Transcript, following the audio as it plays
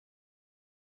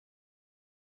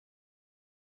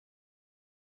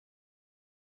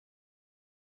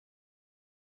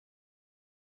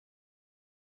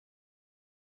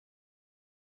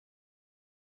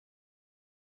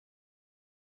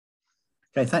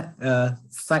Okay,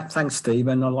 thanks, Steve,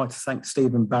 and I'd like to thank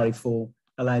Steve and Barry for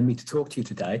allowing me to talk to you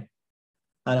today.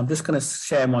 And I'm just going to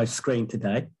share my screen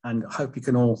today, and I hope you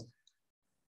can all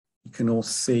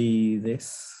see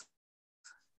this.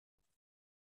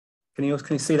 Can you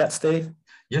see that, Steve?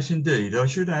 Yes, indeed. I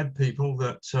should add, people,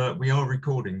 that we are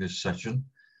recording this session.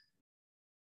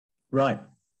 Right.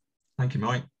 Thank you,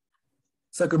 Mike.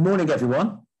 So good morning,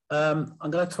 everyone. I'm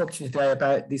going to talk to you today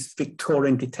about this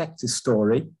Victorian detective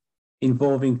story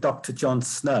involving Dr. John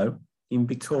Snow in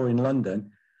Victorian London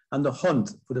and the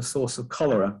hunt for the source of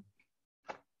cholera.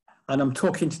 And I'm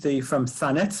talking to you from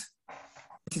Thanet,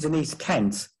 which is in East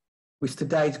Kent, which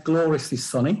today is gloriously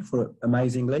sunny,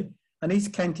 amazingly. And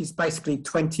East Kent is basically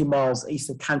 20 miles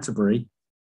east of Canterbury,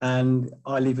 and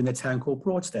I live in a town called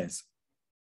Broadstairs.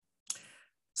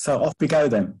 So off we go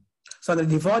then. So I'm going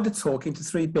to divide the talk into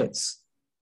three bits.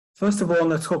 First of all, I'm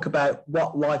going to talk about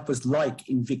what life was like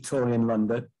in Victorian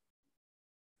London.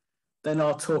 Then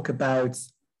I'll talk about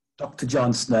Dr.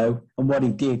 John Snow and what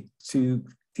he did to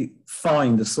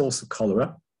find the source of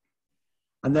cholera.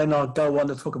 And then I'll go on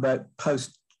to talk about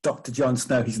post Dr. John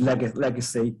Snow, his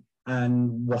legacy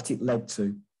and what it led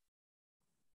to.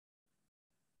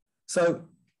 So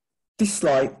this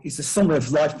slide is a summary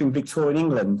of life in Victorian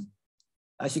England.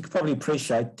 As you can probably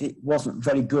appreciate, it wasn't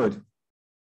very good.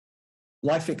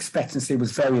 Life expectancy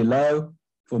was very low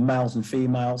for males and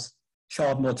females.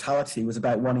 Child mortality was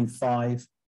about 1 in 5.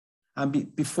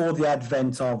 And before the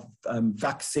advent of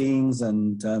vaccines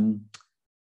and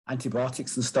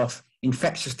antibiotics and stuff,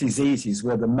 infectious diseases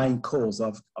were the main cause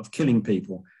of killing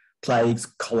people. Plagues,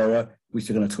 cholera, which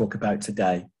we're going to talk about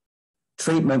today.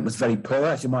 Treatment was very poor,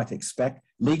 as you might expect.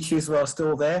 Leeches were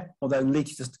still there, although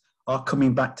leeches are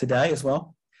coming back today as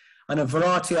well. And a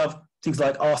variety of things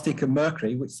like arsenic and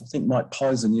mercury, which I think might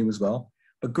poison you as well,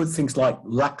 but good things like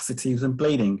laxatives and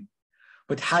bleeding.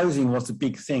 But housing was the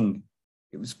big thing.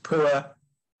 It was poor,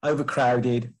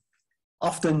 overcrowded,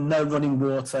 often no running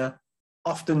water,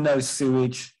 often no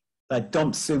sewage. They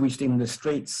dumped sewage in the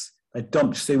streets, they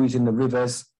dumped sewage in the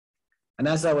rivers. And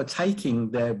as they were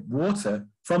taking their water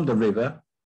from the river,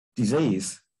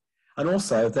 disease. And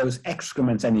also there was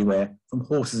excrement anywhere from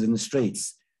horses in the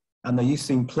streets. And they used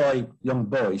to employ young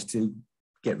boys to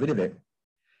get rid of it.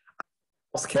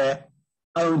 Healthcare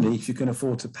only if you can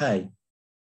afford to pay.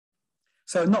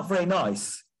 So not very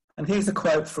nice. And here's a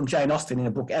quote from Jane Austen in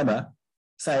her book Emma,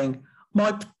 saying,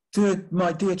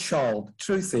 my dear child,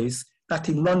 truth is that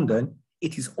in London,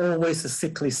 it is always a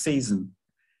sickly season.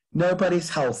 Nobody's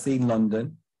healthy in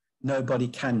London. Nobody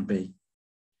can be.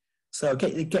 So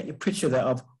get your picture there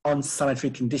of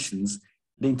unsanitary conditions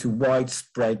leading to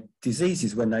widespread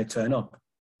diseases when they turn up.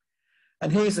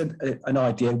 And here's an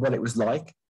idea of what it was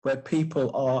like, where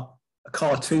people are a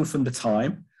cartoon from the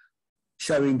time,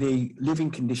 showing the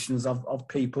living conditions of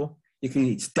people.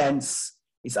 It's dense,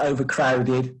 it's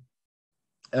overcrowded,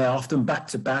 often back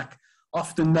to back,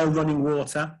 often no running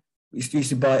water. It's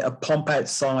usually by a pump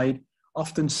outside.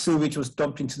 Often sewage was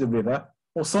dumped into the river,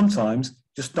 or sometimes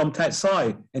just dumped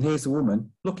outside. And here's a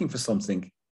woman looking for something.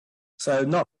 So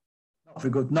not very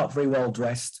good, not very well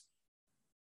dressed,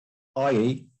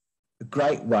 i.e. a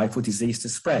great way for disease to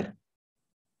spread.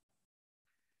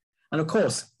 And of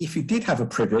course, if you did have a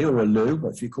privy or a loo,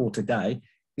 what we call today,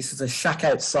 this is a shack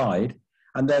outside,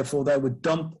 and therefore they would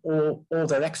dump all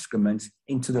their excrement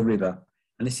into the river.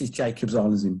 And this is Jacob's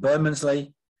Islands in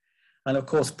Bermondsey. And of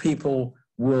course, people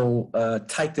will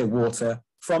take their water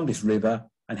from this river,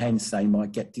 and hence they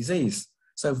might get disease.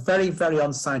 So very, very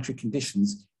unsanitary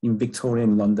conditions in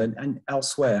Victorian London and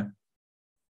elsewhere.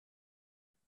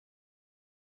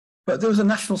 But there was a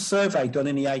national survey done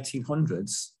in the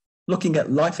 1800s looking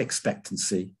at life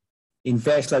expectancy in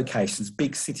various locations,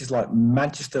 big cities like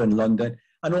Manchester and London,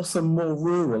 and also more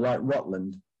rural like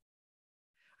Rutland.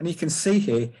 And you can see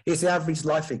here's the average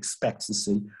life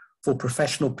expectancy for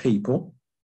professional people.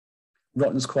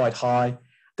 Rutland's quite high.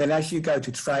 Then as you go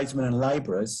to tradesmen and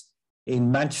labourers,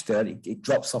 in Manchester, it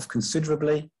drops off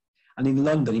considerably. And in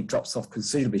London, it drops off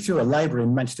considerably. If you're a labourer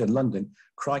in Manchester and London,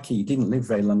 crikey, you didn't live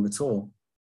very long at all.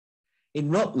 In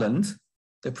Rutland,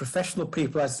 the professional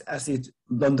people, as did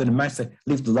London and Manchester,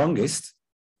 lived the longest,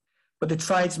 but the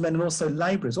tradesmen and also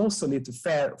labourers also lived a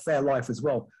fair life as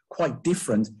well, quite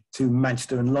different to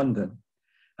Manchester and London.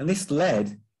 And this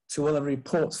led to one of the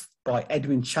reports by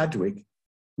Edwin Chadwick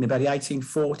in about the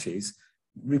 1840s,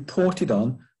 reported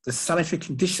on the sanitary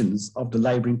conditions of the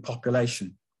labouring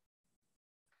population.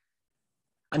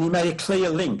 And he made a clear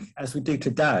link, as we do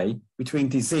today, between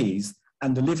disease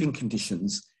and the living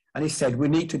conditions. And he said, we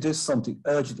need to do something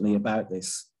urgently about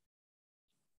this.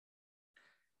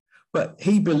 But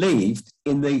he believed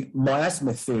in the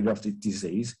miasma theory of the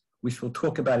disease, which we'll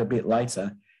talk about a bit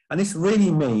later. And this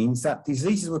really means that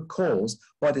diseases were caused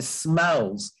by the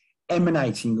smells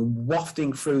emanating and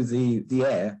wafting through the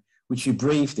air, which you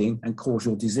breathed in and caused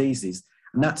your diseases.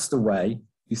 And that's the way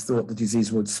you thought the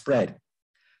disease would spread.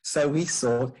 So he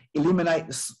thought, eliminate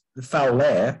the foul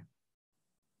air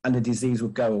and the disease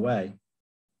would go away.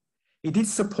 He did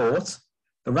support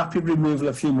the rapid removal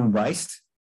of human waste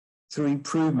through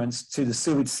improvements to the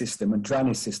sewage system and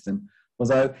drainage system,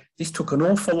 although this took an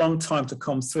awful long time to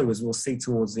come through, as we'll see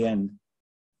towards the end.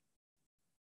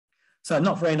 So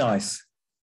not very nice.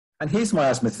 And here's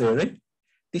miasma theory.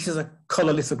 This is a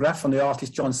colour lithograph from the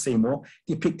artist John Seymour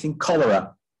depicting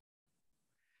cholera.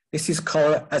 This is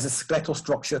cholera as a skeletal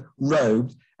structure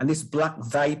robed, and this black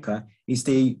vapour is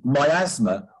the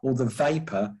miasma, or the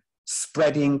vapour,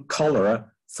 spreading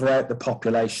cholera throughout the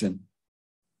population.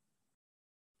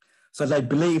 So they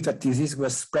believed that diseases were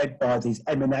spread by these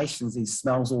emanations, these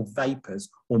smells or vapours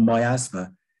or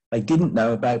miasma. They didn't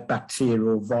know about bacteria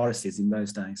or viruses in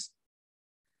those days.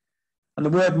 And the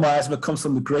word miasma comes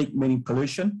from the Greek meaning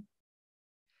pollution,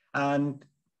 and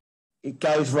it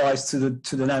gave rise to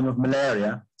the name of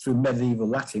malaria through medieval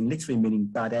Latin, literally meaning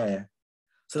bad air.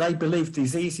 So they believed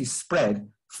diseases spread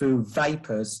through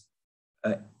vapours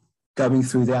going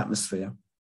through the atmosphere.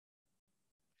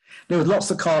 There were lots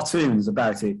of cartoons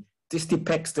about it. This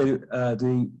depicts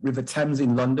the River Thames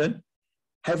in London,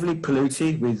 heavily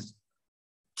polluted with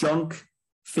junk,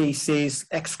 feces,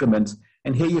 excrement.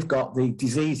 And here you've got the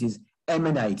diseases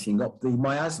emanating up, the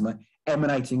miasma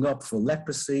emanating up for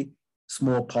leprosy,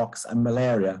 smallpox, and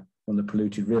malaria from the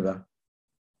polluted river.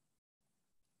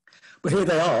 But here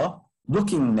they are,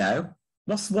 looking now.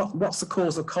 What's the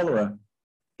cause of cholera?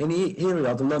 And here we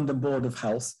are, the London Board of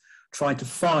Health, trying to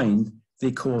find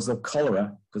the cause of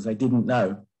cholera because they didn't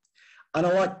know. And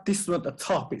I like this one at the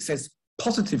top. It says,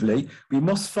 positively, we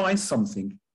must find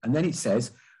something. And then it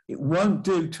says, it won't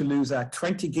do to lose our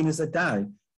 20 guineas a day.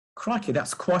 Crikey,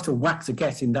 that's quite a whack to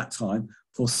get in that time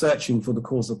for searching for the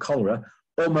cause of cholera,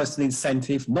 almost an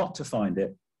incentive not to find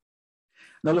it.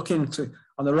 Now looking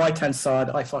on the right-hand side,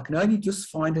 if I can only just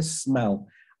find a smell,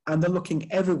 and they're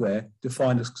looking everywhere to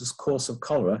find the cause of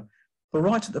cholera. But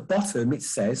right at the bottom, it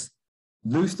says,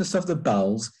 looseness of the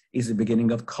bowels is the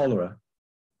beginning of cholera.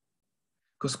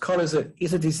 Because cholera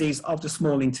is a disease of the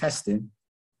small intestine.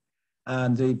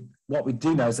 And what we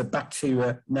do know is a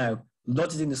bacteria now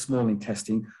lodged in the small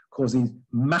intestine, causing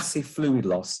massive fluid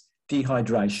loss,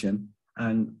 dehydration,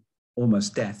 and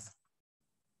almost death.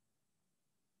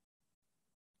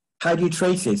 How do you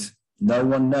treat it? No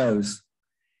one knows.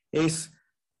 Is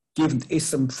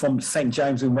some from St.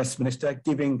 James in Westminster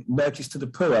giving notice to the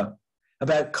poor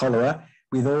about cholera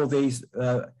with all these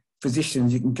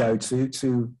physicians you can go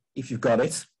to if you've got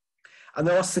it. And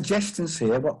there are suggestions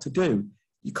here what to do.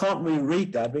 You can't really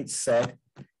read that, but it said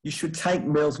you should take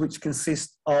meals which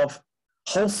consist of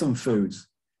wholesome foods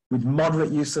with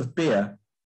moderate use of beer.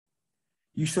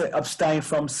 You should abstain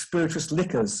from spirituous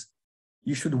liquors.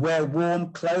 You should wear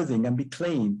warm clothing and be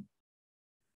clean.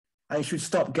 And you should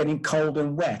stop getting cold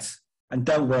and wet and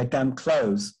don't wear damp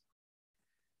clothes.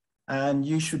 And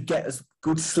you should get a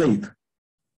good sleep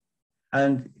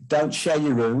and don't share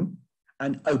your room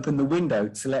and open the window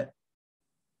to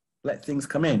let things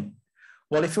come in.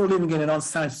 Well, if you're living in an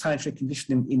unsanitary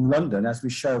condition in London, as we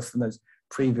show from those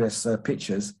previous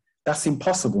pictures, that's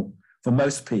impossible for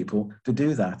most people to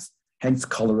do that. Hence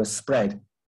cholera spread.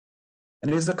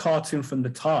 And here's a cartoon from the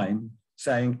time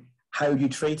saying, how do you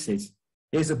treat it?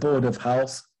 Here's a board of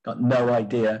health, got no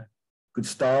idea. Could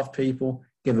starve people,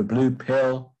 give a blue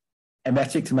pill,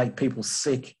 emetic to make people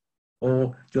sick,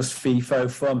 or just FIFO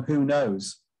from who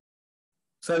knows.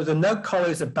 So they know cholera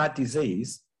is a bad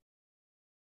disease.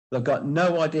 They've got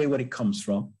no idea where it comes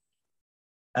from,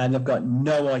 and they've got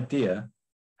no idea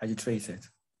how you treat it.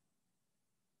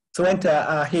 So enter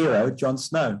our hero, John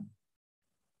Snow.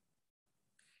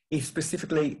 He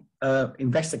specifically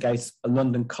investigates a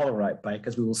London cholera outbreak,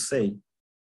 as we will see.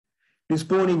 He was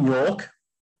born in York,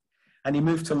 and he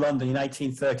moved to London in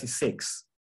 1836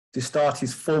 to start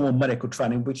his formal medical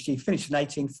training, which he finished in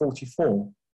 1844.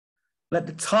 And at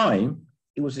the time,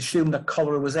 it was assumed that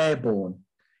cholera was airborne,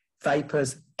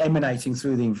 vapours emanating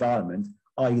through the environment,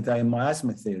 i.e. the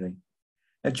miasma theory.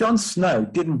 Now, John Snow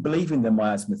didn't believe in the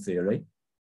miasma theory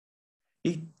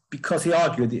because he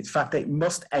argued the fact that it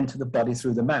must enter the body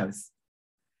through the mouth.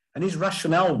 And his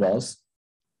rationale was,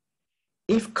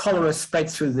 if cholera spread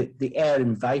through the air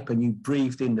and vapour and you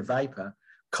breathed in the vapour,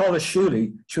 cholera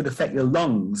surely should affect your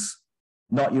lungs,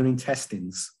 not your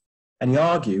intestines. And he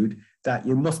argued that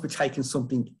you must be taking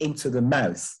something into the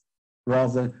mouth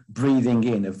rather than breathing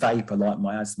in a vapour like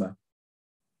miasma.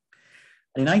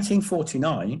 And in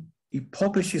 1849, he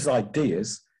published his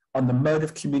ideas on the mode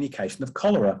of communication of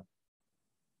cholera.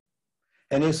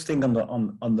 And here's the thing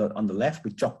on the left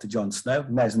with Dr. John Snow,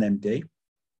 and there's an MD.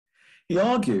 He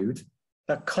argued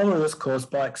that cholera was caused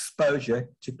by exposure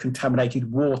to contaminated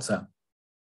water.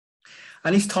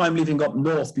 And his time living up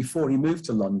north before he moved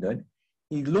to London,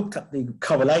 he looked at the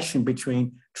correlation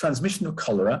between transmission of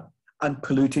cholera and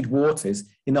polluted waters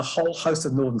in a whole host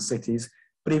of northern cities,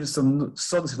 but even some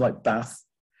southern cities like Bath,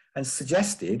 and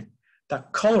suggested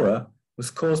that cholera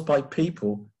was caused by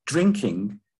people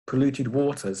drinking polluted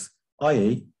waters,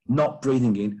 i.e. not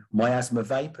breathing in miasma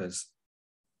vapours.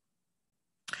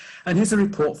 And here's a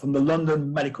report from the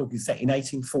London Medical Gazette in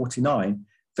 1849,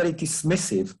 very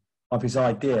dismissive of his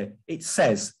idea. It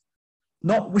says,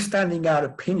 notwithstanding our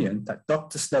opinion that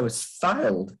Dr. Snow has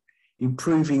failed in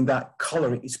proving that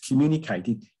cholera is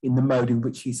communicated in the mode in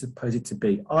which he supposed it to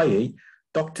be, i.e.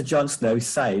 Dr. John Snow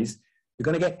says you're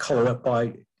going to get cholera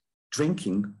by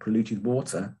drinking polluted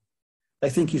water. They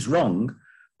think he's wrong,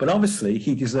 but obviously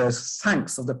he deserves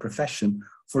thanks of the profession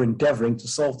for endeavouring to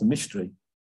solve the mystery.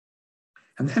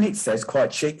 And then it says, quite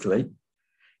cheekily,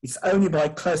 it's only by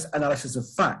close analysis of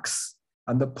facts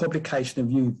and the publication of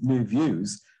new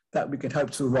views that we can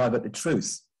hope to arrive at the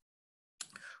truth.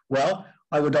 Well,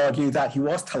 I would argue that he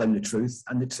was telling the truth,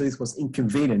 and the truth was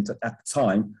inconvenient at the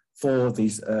time for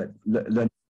these learning.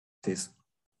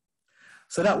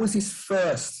 So that was his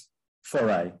first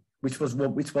foray, which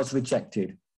was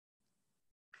rejected.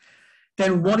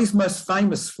 Then what he's most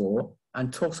famous for,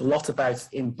 and talks a lot about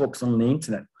in books on the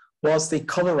internet, was the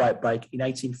cholera outbreak in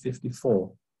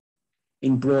 1854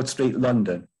 in Broad Street,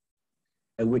 London,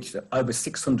 in which over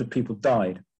 600 people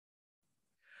died.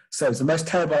 So it was the most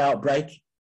terrible outbreak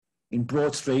in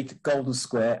Broad Street, Golden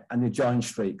Square, and the adjoining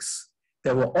streets.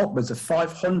 There were upwards of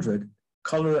 500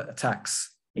 cholera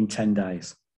attacks in 10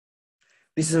 days.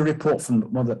 This is a report from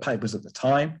one of the papers at the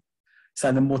time,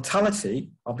 saying the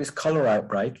mortality of this cholera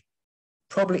outbreak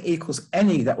probably equals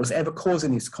any that was ever caused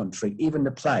in this country, even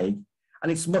the plague,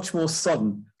 and it's much more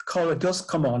sudden. Cholera does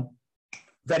come on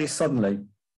very suddenly.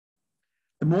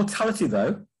 The mortality,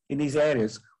 though, in these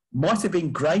areas might have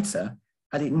been greater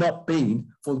had it not been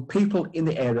for the people in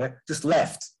the area just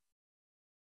left.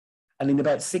 And in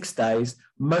about 6 days,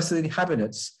 most of the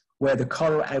inhabitants where the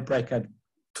cholera outbreak had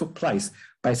took place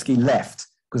basically left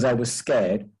because they were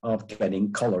scared of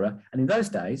getting cholera. And in those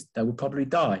days, they would probably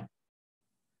die.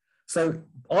 So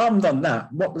armed on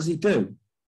that, what does he do?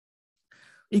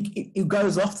 He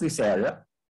goes off to this area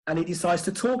and he decides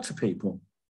to talk to people,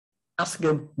 asking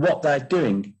them what they're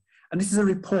doing. And this is a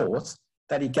report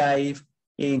that he gave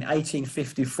in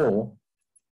 1854.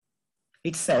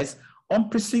 It says, on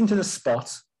proceeding to the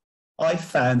spot, I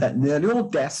found that nearly all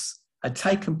deaths had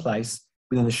taken place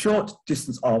within a short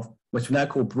distance of what we now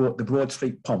call the Broad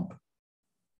Street pump.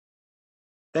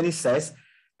 Then he says,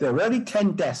 there were only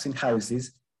 10 deaths in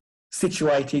houses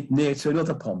situated near to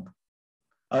another pump.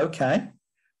 Okay.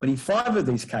 But in 5 of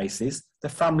these cases, the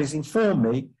families informed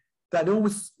me that they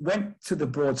always went to the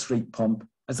Broad Street pump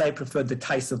as they preferred the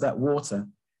taste of that water.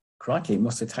 Crikey, it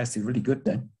must have tasted really good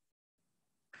then.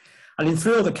 And in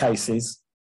 3 other cases,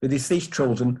 the deceased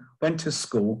children went to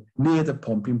school near the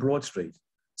pump in Broad Street.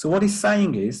 So what he's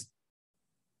saying is,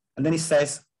 and then he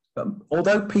says,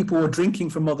 although people were drinking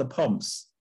from other pumps,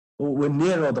 or were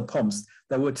near other pumps,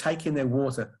 they were taking their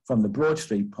water from the Broad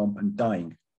Street pump and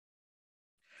dying.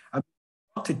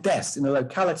 To deaths in the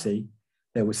locality,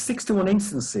 there were 61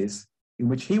 instances in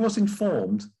which he was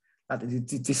informed that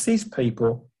the deceased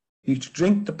people used to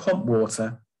drink the pump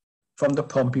water from the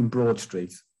pump in Broad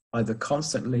Street, either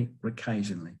constantly or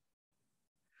occasionally.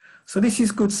 So this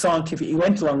is good scientific. He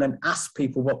went along and asked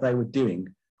people what they were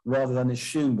doing rather than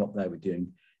assume what they were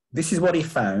doing. This is what he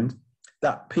found,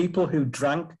 that people who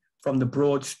drank from the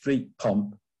Broad Street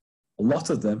pump, a lot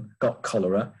of them got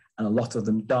cholera and a lot of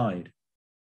them died.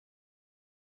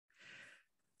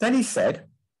 Then he said,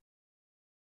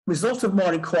 result of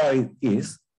my inquiry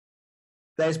is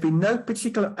there's been no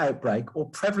particular outbreak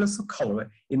or prevalence of cholera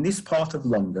in this part of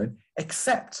London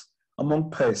except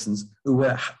among persons who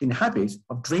were in habit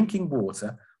of drinking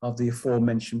water of the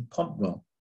aforementioned pump well.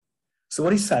 So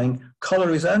what he's saying,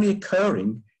 cholera is only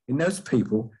occurring in those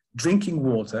people drinking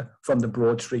water from the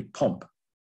Broad Street pump.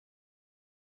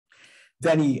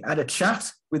 Then he had a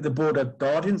chat with the Board of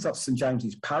Guardians of St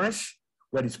James's Parish,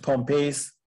 where his pump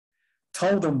is,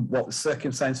 told them what the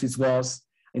circumstances was.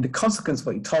 In the consequence of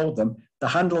what he told them, the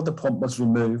handle of the pump was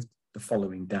removed the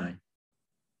following day.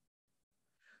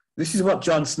 This is what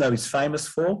John Snow is famous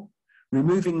for,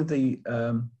 removing the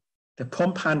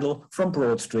pump handle from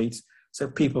Broad Street so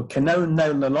people can no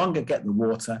longer get the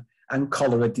water and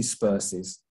cholera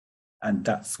disperses. And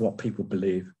that's what people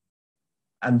believe.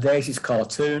 And there's his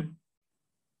cartoon,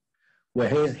 where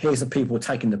here's the people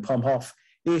taking the pump off.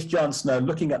 Here's Jon Snow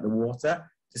looking at the water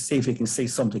to see if he can see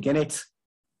something in it.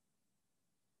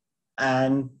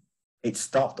 And it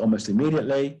stopped almost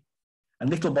immediately. And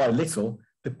little by little,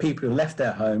 the people who left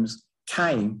their homes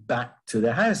came back to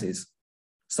their houses.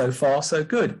 So far, so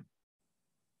good.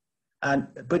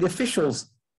 But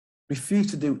officials refused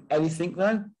to do anything,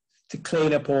 though, to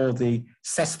clean up all the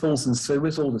cesspools and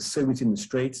sewers, all the sewage in the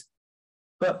streets.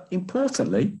 But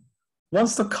importantly,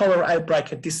 once the cholera outbreak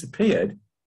had disappeared,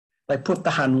 they put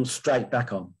the handle straight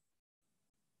back on.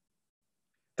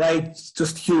 They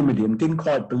just humoured him, didn't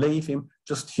quite believe him,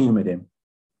 just humoured him.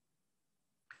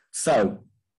 So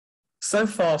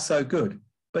far, so good.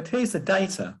 But here's the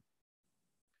data.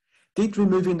 Did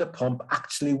removing the pump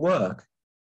actually work?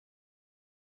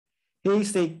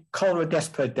 Here's the cholera deaths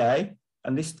per day,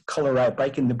 and this cholera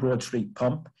outbreak in the Broad Street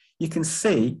pump. You can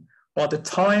see by the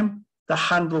time the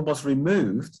handle was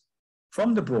removed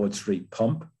from the Broad Street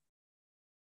pump,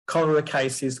 cholera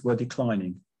cases were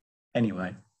declining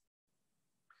anyway.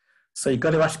 So you've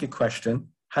got to ask your question,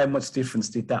 how much difference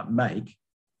did that make?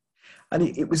 And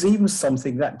it was even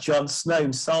something that Jon Snow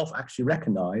himself actually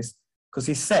recognised, because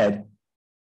he said,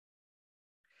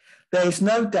 there is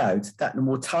no doubt that the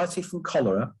mortality from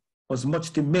cholera was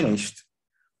much diminished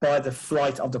by the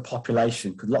flight of the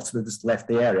population, because lots of us left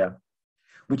the area,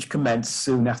 which commenced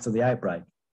soon after the outbreak.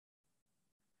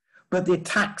 But the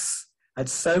attacks had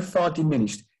so far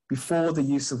diminished before the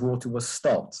use of water was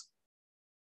stopped.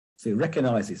 So he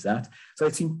recognises that. So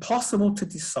it's impossible to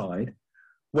decide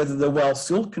whether the well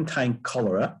still contained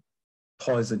cholera,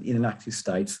 poison in an active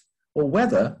state, or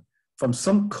whether, from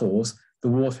some cause, the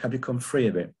water had become free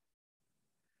of it.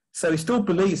 So he still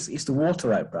believes it's the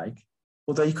water outbreak,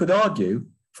 although you could argue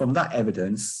from that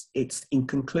evidence it's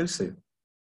inconclusive.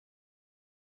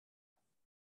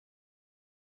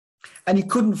 And he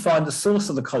couldn't find the source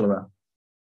of the cholera.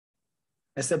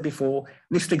 As I said before,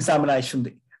 initial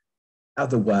examination of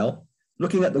the well,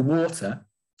 looking at the water,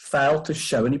 failed to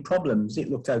show any problems. It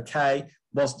looked okay.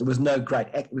 There was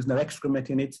no excrement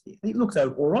in it. It looked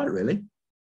all right, really.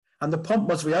 And the pump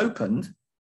was reopened,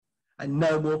 and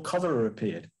no more cholera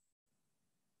appeared.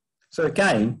 So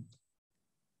again,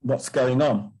 what's going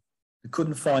on? We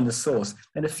couldn't find the source.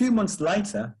 And a few months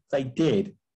later, they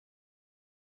did.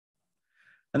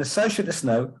 An associate of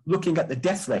Snow, looking at the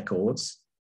death records,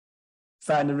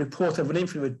 found a report of an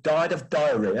infant who had died of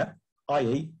diarrhea,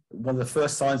 i.e., one of the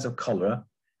first signs of cholera,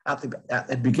 at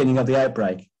the beginning of the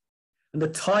outbreak. And the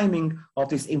timing of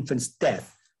this infant's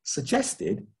death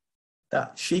suggested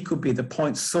that she could be the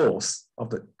point source of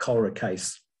the cholera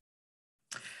case.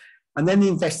 And then the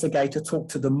investigator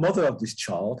talked to the mother of this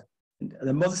child, and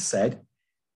the mother said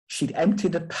she'd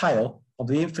emptied a pail of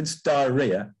the infant's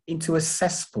diarrhea into a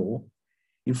cesspool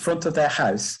in front of their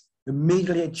house,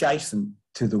 immediately adjacent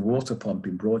to the water pump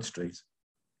in Broad Street.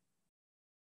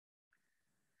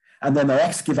 And then they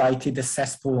excavated the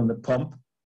cesspool and the pump,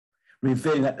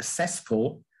 revealing that the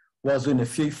cesspool was within a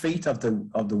few feet of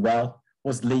the well,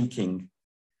 was leaking,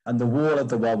 and the wall of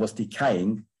the well was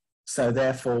decaying. So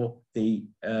therefore, the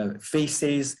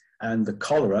feces and the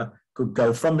cholera could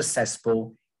go from the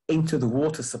cesspool into the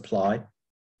water supply.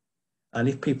 And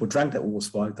if people drank that water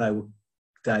supply,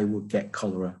 they would get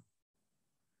cholera.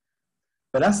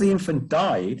 But as the infant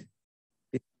died,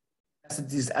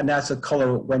 and as the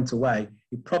cholera went away,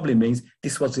 it probably means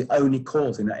this was the only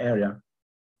cause in that area.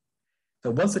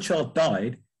 So once the child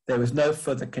died, there was no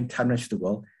further contamination of the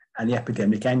well, and the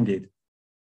epidemic ended.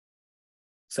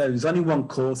 So there's only one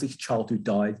cause, this child who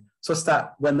died, such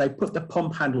that when they put the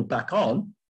pump handle back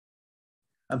on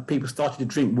and people started to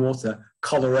drink water,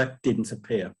 cholera didn't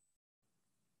appear.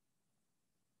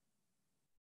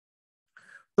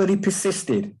 But he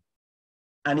persisted,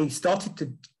 and he started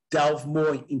to delve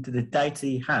more into the data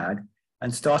he had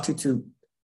and started to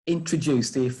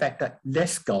introduce the effect that,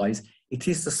 yes, guys, it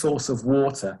is the source of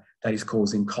water that is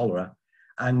causing cholera.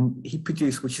 And he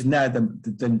produced, which is now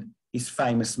his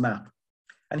famous map.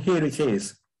 And here it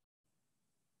is.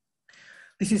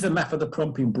 This is a map of the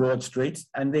pump in Broad Street,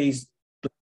 and these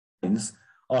lines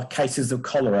are cases of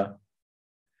cholera.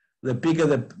 The bigger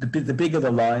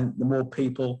the line, the more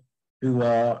people who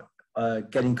are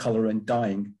getting cholera and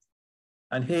dying.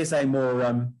 And here's a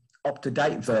more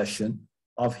up-to-date version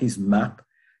of his map,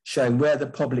 showing where the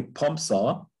public pumps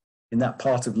are in that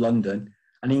part of London.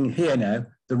 And in here now,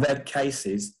 the red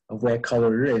cases of where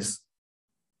cholera is.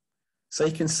 So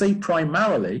you can see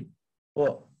primarily,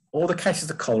 well, all the cases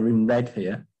of cholera in red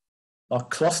here, are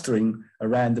clustering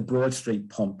around the Broad Street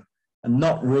pump and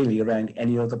not really around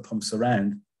any other pumps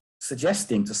around,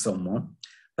 suggesting to someone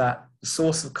that the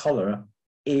source of cholera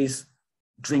is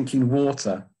drinking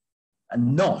water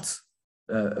and not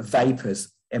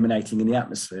vapors emanating in the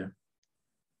atmosphere.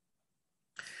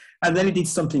 And then he did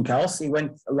something else. He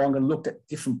went along and looked at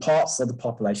different parts of the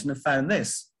population and found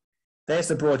this. There's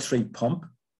the Broad Street pump,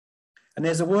 and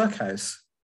there's a workhouse.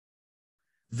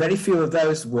 Very few of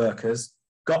those workers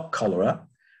got cholera,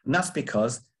 and that's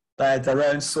because they had their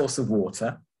own source of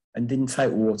water and didn't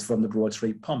take water from the Broad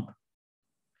Street pump.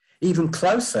 Even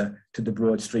closer to the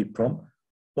Broad Street pump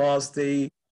was the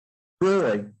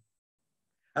brewery.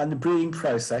 And the brewing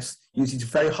process uses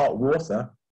very hot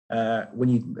water when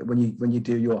you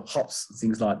do your hops and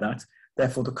things like that.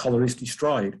 Therefore, the cholera is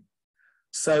destroyed.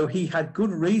 So he had good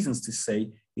reasons to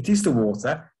see it is the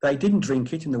water. They didn't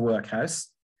drink it in the workhouse.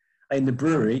 In the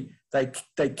brewery,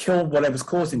 they killed whatever's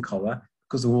causing cholera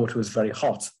because the water was very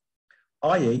hot,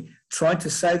 i.e. trying to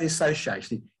say the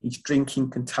association, it's drinking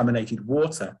contaminated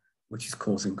water, which is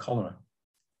causing cholera.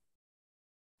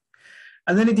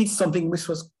 And then he did something which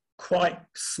was quite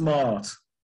smart.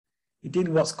 He did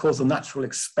what's called a natural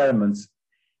experiment.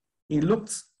 He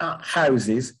looked at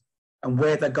houses and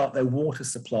where they got their water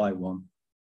supply from.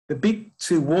 The big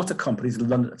two water companies in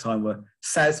London at the time were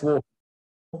Southwark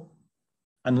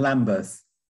and Lambeth.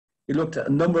 He looked at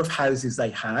a number of houses they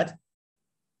had,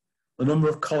 the number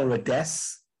of cholera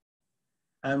deaths,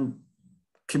 and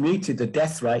commuted the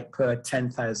death rate per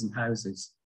 10,000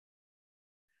 houses.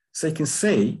 So you can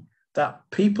see that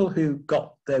people who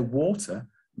got their water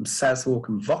from Southwark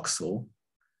and Vauxhall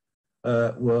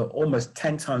were almost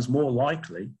 10 times more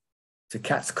likely to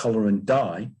catch cholera and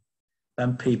die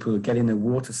than people who are getting their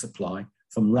water supply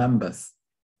from Lambeth.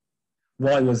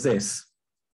 Why was this?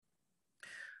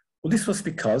 Well, this was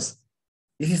because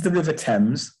this is the River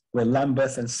Thames, where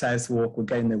Lambeth and Southwark were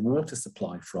getting their water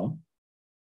supply from.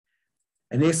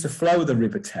 And here's the flow of the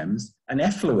River Thames, and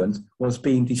effluent was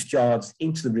being discharged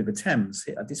into the River Thames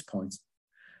at this point.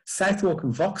 Southwark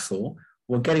and Vauxhall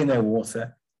were getting their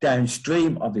water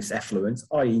downstream of this effluent,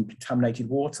 i.e. contaminated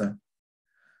water,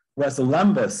 whereas the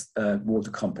Lambeth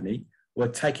Water Company were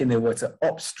taking their water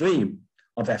upstream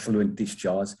of effluent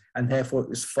discharge, and therefore it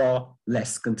was far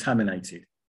less contaminated.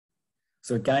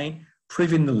 So again,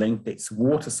 proving the link, it's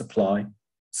water supply,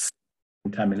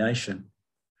 contamination.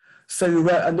 So he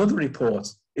wrote another report,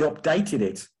 he updated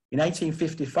it. In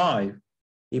 1855,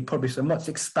 he published a much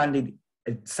expanded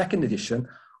second edition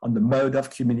on the mode of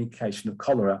communication of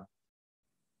cholera.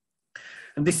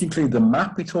 And this included the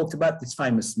map we talked about, this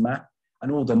famous map,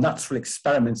 and all the natural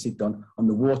experiments he'd done on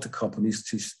the water companies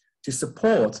to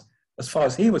support, as far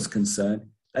as he was concerned,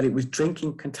 that it was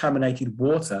drinking contaminated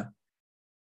water,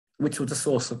 which was the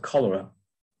source of cholera.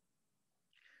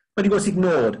 But he was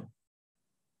ignored.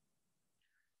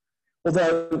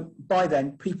 Although by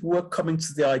then, people were coming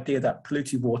to the idea that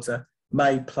polluted water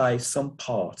may play some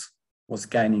part, was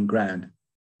gaining ground.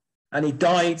 And he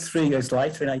died 3 years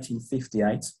later in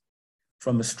 1858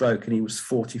 from a stroke, and he was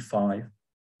 45.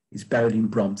 He's buried in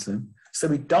Brompton. So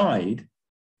he died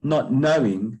not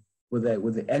knowing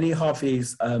whether any of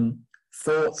his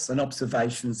thoughts and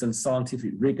observations and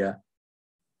scientific rigor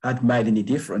had made any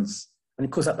difference. And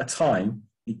of course, at the time,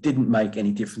 it didn't make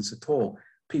any difference at all.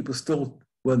 People still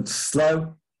weren't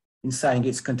slow in saying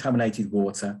it's contaminated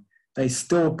water. They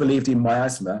still believed in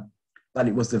miasma, that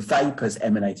it was the vapors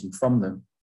emanating from them.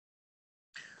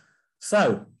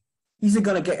 So, is he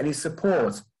going to get any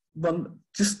support? Well,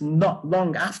 just not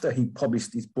long after he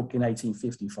published his book in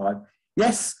 1855,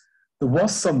 yes, there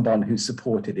was someone who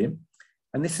supported him,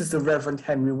 and this is the Reverend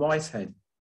Henry Whitehead.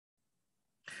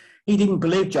 He didn't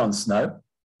believe John Snow.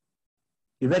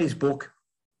 He read his book,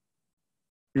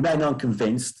 remained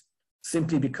unconvinced,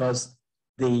 simply because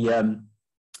the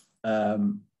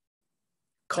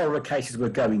cholera cases were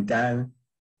going down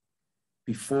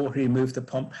before he removed the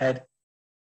pump head.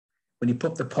 When he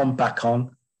put the pump back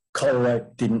on, cholera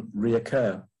didn't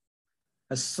reoccur.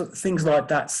 As things like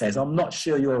that says, I'm not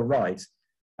sure you're right.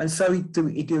 And so he'd do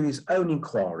his own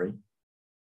inquiry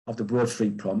of the Broad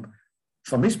Street pump.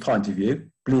 From his point of view,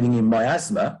 believing in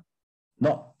miasma,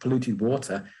 not polluted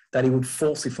water, that he would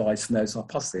falsify Snow's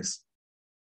hypothesis.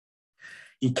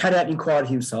 He carried out inquiry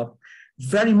himself,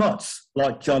 very much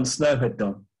like John Snow had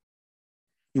done.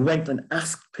 He went and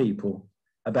asked people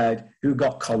about who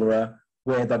got cholera,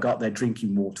 where they got their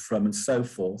drinking water from, and so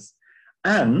forth.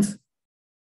 And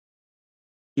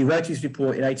he wrote his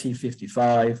report in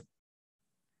 1855.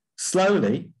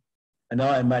 Slowly, and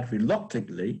I imagine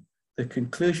reluctantly, the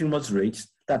conclusion was reached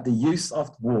that the use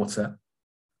of water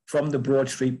from the Broad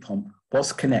Street pump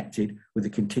was connected with the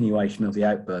continuation of the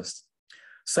outburst.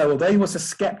 So although he was a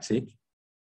skeptic,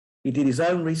 he did his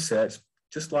own research,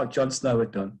 just like John Snow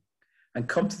had done, and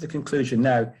come to the conclusion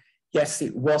now, yes,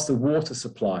 it was the water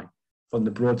supply from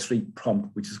the Broad Street pump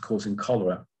which is causing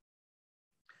cholera.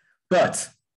 But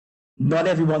not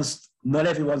everyone's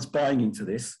buying into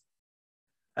this.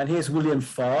 And here's William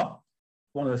Farr,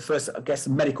 one of the first, I guess,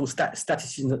 medical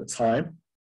statisticians at the time.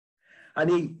 And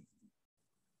he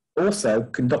also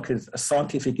conducted a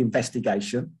scientific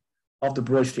investigation of the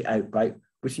Broad Street outbreak,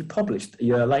 which he published a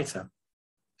year later.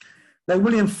 Now,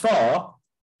 William Farr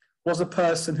was a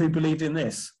person who believed in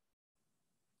this.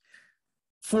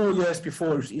 4 years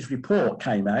before his report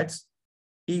came out,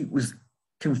 he was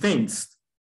convinced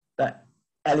that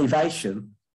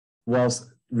elevation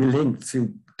was linked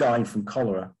to dying from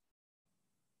cholera.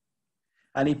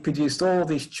 And he produced all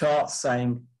these charts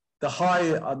saying the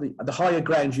higher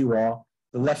ground you are,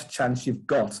 the less chance you've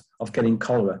got of getting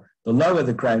cholera. The lower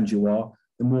the ground you are,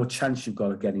 the more chance you've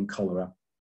got of getting cholera.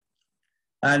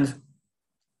 And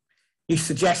he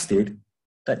suggested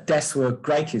that deaths were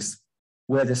greatest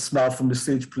where the smell from the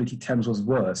sewage polluted Thames was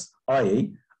worse,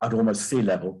 i.e. at almost sea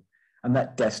level, and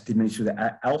that deaths diminished with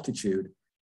altitude,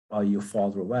 i.e. you're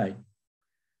farther away.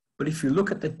 But if you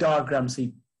look at the diagrams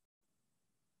he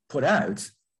put out,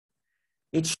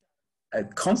 it's a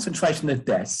concentration of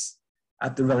deaths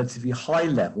at the relatively high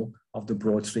level of the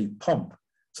Broad Street pump.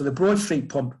 So the Broad Street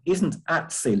pump isn't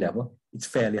at sea level, it's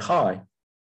fairly high.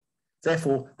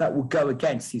 Therefore, that will go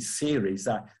against his theories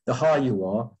that the higher you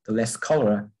are, the less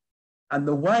cholera. And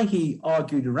the way he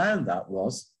argued around that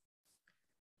was,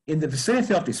 in the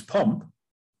vicinity of this pump,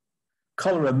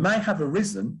 cholera may have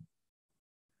arisen,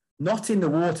 not in the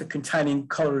water containing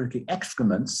choleric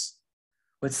excrements,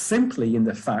 but simply in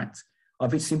the fact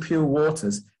of its impure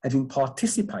waters having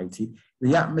participated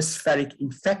in the atmospheric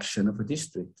infection of a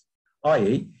district,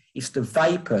 i.e. it's the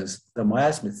vapours, the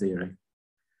miasma theory.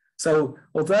 So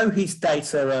although his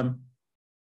data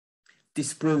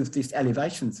disproved this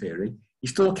elevation theory, he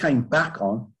still came back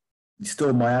on, it's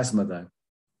still miasma though.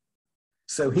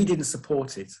 So he didn't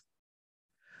support it.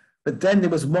 But then there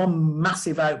was one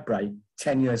massive outbreak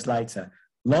 10 years later,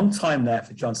 long time there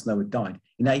after John Snow had died,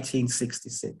 in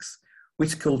 1866,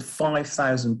 which killed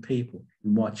 5,000 people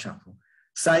in Whitechapel.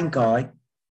 Same guy.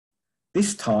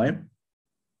 This time,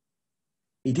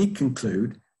 he did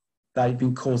conclude that it had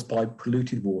been caused by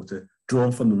polluted water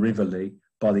drawn from the River Lee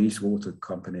by the East Water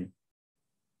Company.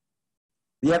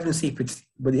 The evidence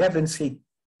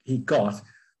he got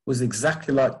was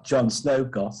exactly like John Snow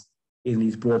got in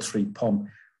his Broad Street pump,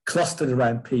 clustered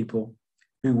around people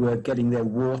who were getting their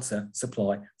water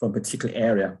supply from a particular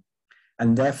area.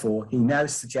 And therefore, he now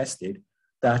suggested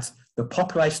that the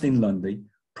population in London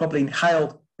probably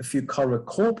inhaled a few cholera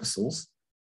corpuscles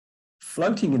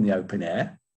floating in the open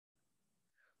air,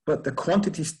 but the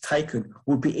quantities taken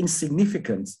would be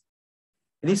insignificant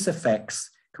in its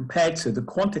effects compared to the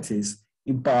quantities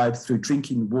imbibed through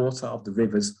drinking water of the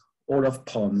rivers or of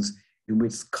ponds in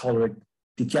which cholera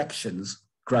dejections,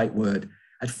 great word,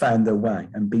 had found their way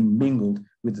and been mingled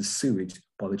with the sewage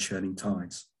by the churning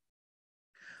tides.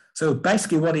 So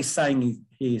basically what he's saying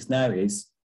now is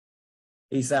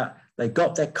that they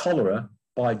got their cholera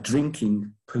by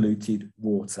drinking polluted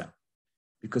water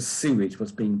because sewage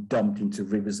was being dumped into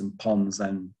rivers and ponds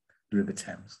and the River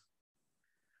Thames.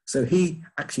 So he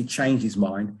actually changed his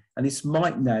mind, and this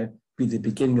might now be the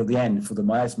beginning of the end for the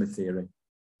miasma theory,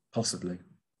 possibly.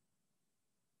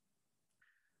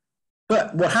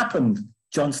 But what happened?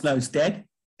 John Snow's dead.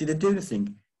 Did it do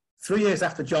anything? 3 years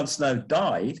after John Snow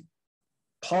died,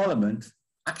 Parliament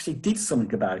actually did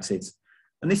something about it.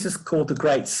 And this is called the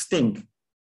Great Stink.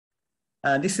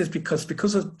 And this is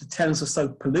because of the Thames were so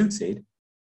polluted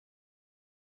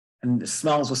and the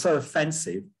smells were so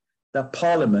offensive that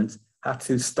Parliament had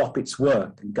to stop its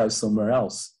work and go somewhere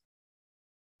else.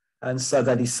 And so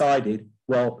they decided,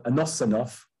 well, enough's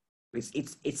enough.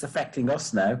 It's affecting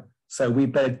us now, so we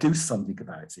better do something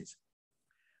about it.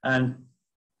 And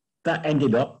that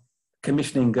ended up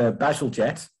commissioning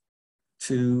Bazalgette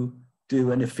to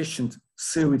do an efficient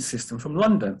sewage system from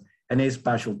London. And here's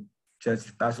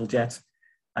Bazalgette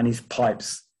and his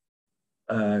pipes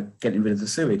getting rid of the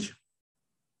sewage.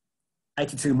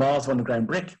 82 miles of underground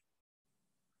brick,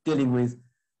 dealing with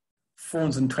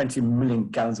 420 million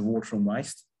gallons of water and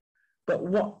waste. But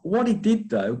what he did,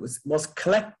 though, was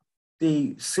collect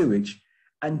the sewage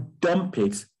and dump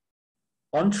it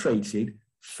untreated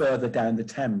further down the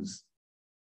Thames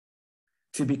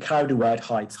to be carried away at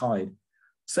high tide.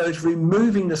 So it's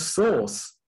removing the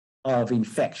source of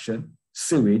infection,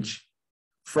 sewage,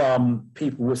 from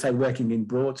people who say working in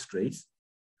Broad Street,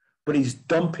 but he's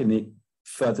dumping it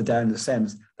further down the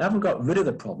Thames. They haven't got rid of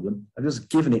the problem, they've just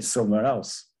given it somewhere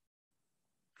else.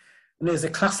 And there's a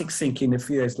classic sinking a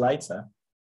few years later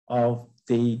of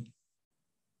the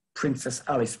Princess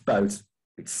Alice boat,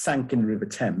 which sank in the River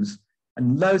Thames,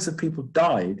 and loads of people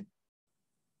died.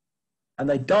 And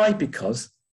they died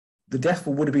because the death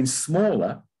would have been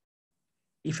smaller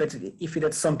if it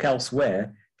had sunk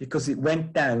elsewhere, because it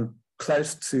went down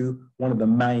close to one of the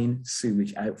main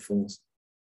sewage outfalls.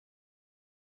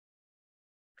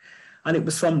 And it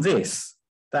was from this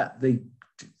that the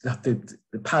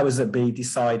powers that be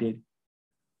decided,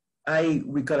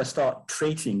 we've got to start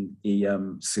treating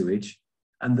the sewage,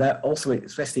 and that also,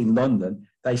 especially in London,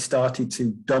 they started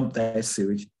to dump their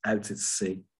sewage out at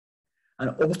sea.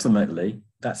 And ultimately,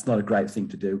 that's not a great thing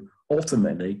to do.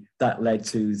 Ultimately, that led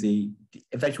to the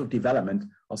eventual development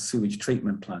of sewage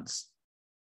treatment plants.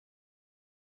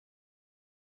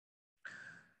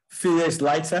 A few years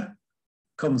later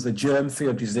comes the germ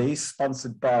theory of disease,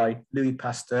 sponsored by Louis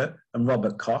Pasteur and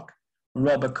Robert Koch. And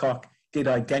Robert Koch did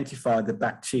identify the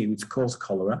bacteria which caused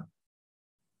cholera.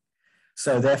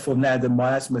 So therefore, now the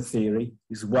miasma theory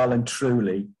is well and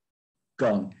truly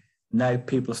gone. Now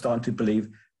people are starting to believe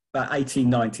that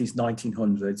 1890s,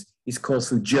 1900s is caused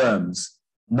through germs,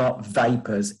 not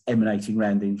vapours emanating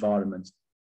around the environment.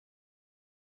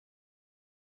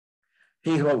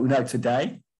 Here's what we know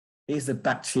today. Here's the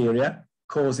bacteria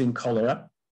causing cholera.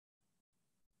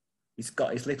 It's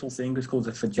got its little thing, it's called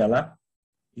a flagella.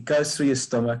 It goes through your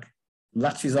stomach,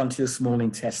 latches onto your small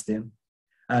intestine,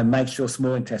 and makes your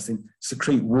small intestine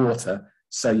secrete water,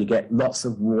 so you get lots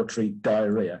of watery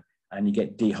diarrhea, and you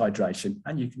get dehydration,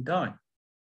 and you can die.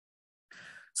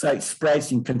 So it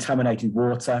spreads in contaminated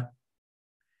water.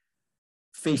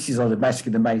 Feces are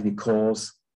basically the main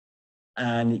cause,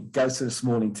 and it goes to the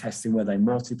small intestine where they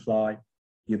multiply.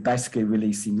 You're basically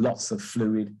releasing lots of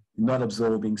fluid, you're not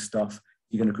absorbing stuff,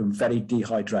 you're going to become very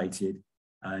dehydrated,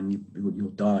 and you'll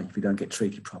die if you don't get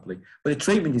treated properly. But the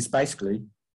treatment is basically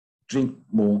drink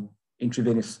more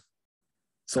intravenous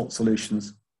salt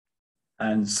solutions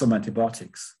and some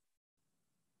antibiotics.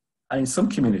 And in some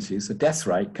communities, the death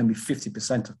rate can be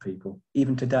 50% of people,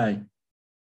 even today.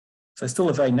 So it's still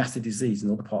a very nasty disease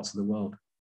in other parts of the world.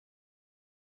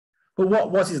 But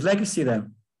what was his legacy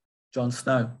then, John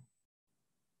Snow?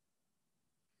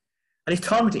 And he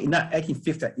targeted in that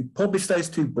 1850, he published those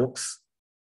two books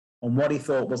on what he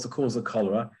thought was the cause of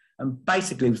cholera, and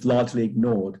basically was largely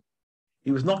ignored.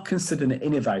 He was not considered an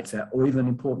innovator or even an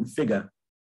important figure.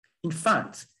 In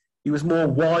fact, he was more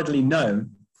widely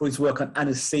known for his work on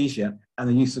anesthesia and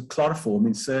the use of chloroform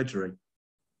in surgery.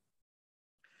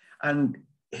 And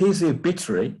here's the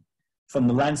obituary from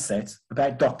the Lancet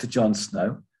about Dr. John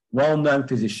Snow, well-known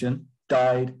physician,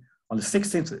 died on the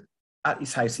 16th at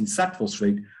his house in Sackville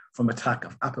Street from attack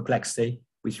of apoplexy,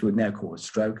 which we would now call a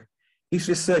stroke. His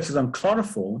researches on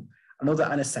chloroform and other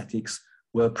anesthetics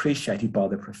were appreciated by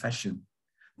the profession.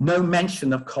 No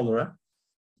mention of cholera,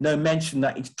 no mention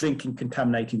that it's drinking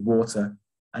contaminated water,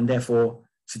 and therefore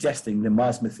suggesting the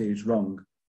miasma theory is wrong.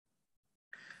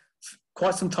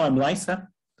 Quite some time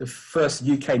later, the first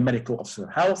UK medical officer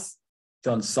of health,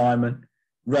 John Simon,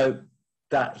 wrote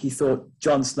that he thought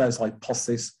John Snow's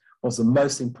hypothesis was the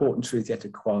most important truth yet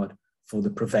acquired for the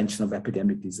prevention of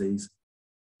epidemic disease.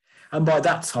 And by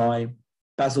that time,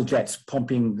 Bazalgette's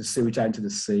pumping the sewage out into the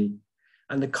sea,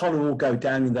 and the cholera will go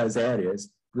down in those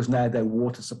areas because now their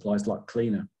water supply is a lot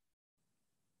cleaner.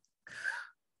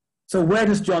 So where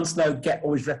does John Snow get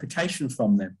all his reputation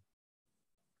from then?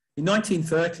 In the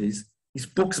 1930s, his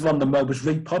books of on the mold was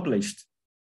republished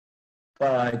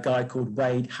by a guy called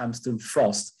Wade Hampton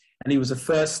Frost, and he was the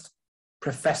first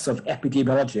professor of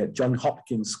epidemiology at Johns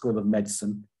Hopkins School of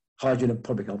Medicine, Hygiene and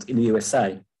Public Health in the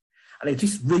USA. And it's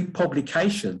this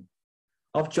republication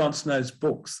of John Snow's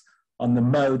books on the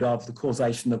mode of the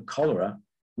causation of cholera,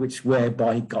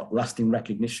 whereby he got lasting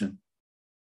recognition.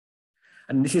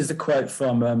 And this is a quote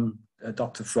from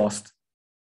Dr. Frost.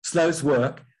 Snow's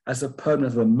work as a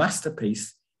permanent of a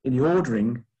masterpiece in the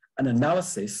ordering and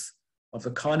analysis of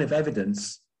the kind of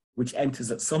evidence which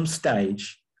enters at some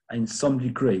stage and in some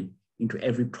degree into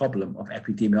every problem of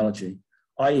epidemiology,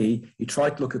 i.e. he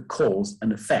tried to look at cause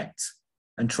and effect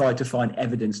and tried to find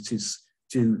evidence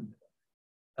to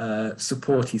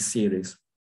support his theories.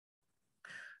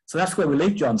 So that's where we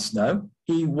leave John Snow.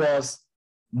 He was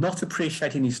not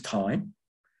appreciating his time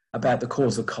about the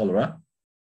cause of cholera.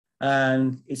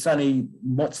 And it's only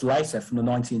much later, from the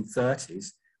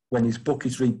 1930s, when his book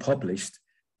is republished,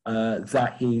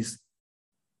 that his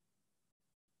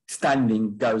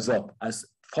standing goes up as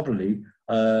probably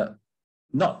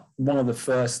not one of the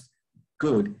first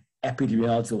good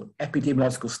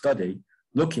epidemiological study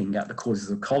looking at the causes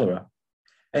of cholera.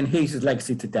 And he's his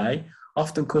legacy today,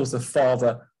 often called the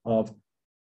father of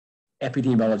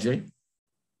epidemiology.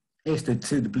 Here's the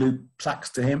blue plaques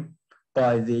to him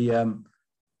by the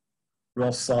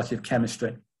Royal Society of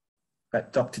Chemistry,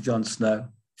 that Dr. John Snow,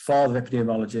 father of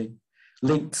epidemiology,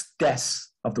 linked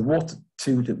deaths of the water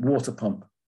to the water pump,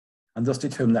 and thus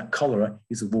determined that cholera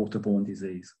is a waterborne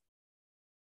disease.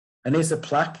 And here's a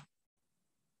plaque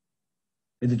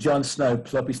in the John Snow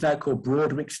Club. It's now called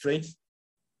Broadwick Street,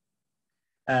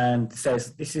 and it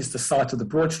says, this is the site of the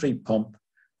Broad Street pump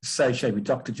associated with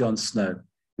Dr. John Snow,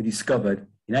 who discovered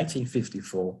in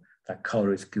 1854 that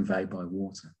cholera is conveyed by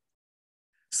water.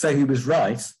 So he was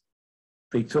right,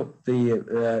 but it took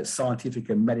the scientific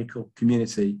and medical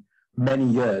community many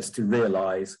years to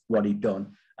realise what he'd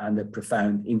done and the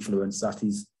profound influence that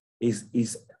his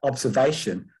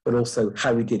observation, but also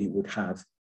how he did it, would have.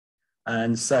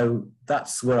 And so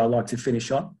that's where I'd like to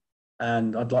finish on.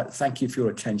 And I'd like to thank you for your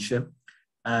attention.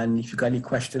 And if you've got any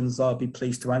questions, I'll be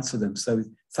pleased to answer them. So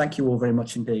thank you all very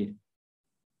much indeed.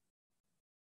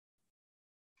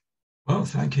 Well,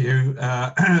 thank you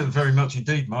very much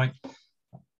indeed, Mike.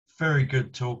 Very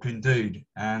good talk indeed,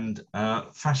 and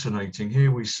fascinating.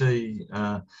 Here we see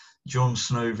John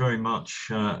Snow very much,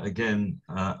 again,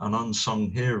 an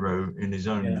unsung hero in his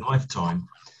own lifetime.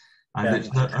 And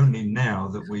it's not only now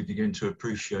that we begin to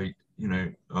appreciate, you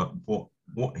know,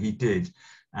 what he did,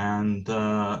 and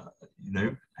you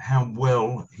know, how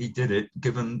well he did it,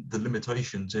 given the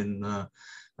limitations in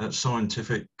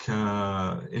scientific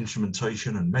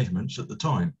instrumentation and measurements at the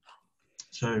time.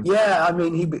 So yeah, I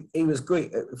mean, he was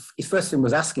great. His first thing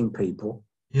was asking people,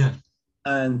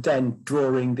 and then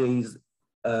drawing these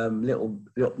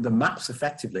the maps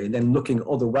effectively, and then looking at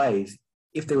other ways.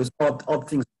 If there was odd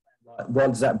things, like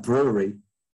one's that brewery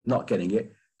not getting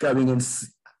it, going and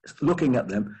looking at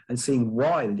them and seeing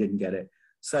why they didn't get it.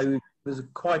 So he was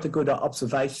quite a good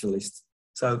observationalist.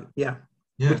 So yeah,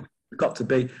 got to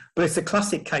be. But it's a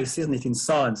classic case, isn't it, in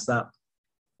science, that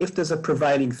if there's a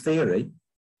prevailing theory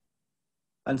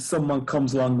and someone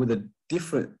comes along with a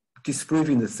different,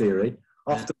 disproving the theory,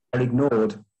 often they're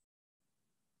ignored.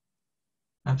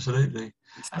 Absolutely,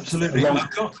 absolutely. I've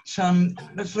got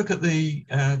let's look at the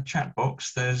chat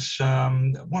box. There's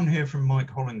one here from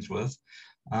Mike Hollingsworth,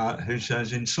 who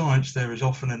says, in science there is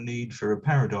often a need for a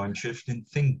paradigm shift in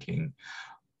thinking.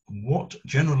 What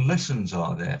general lessons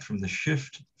are there from the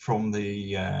shift from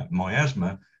the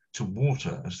miasma to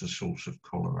water as the source of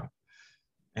cholera?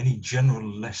 Any general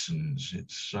lessons?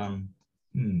 It's well,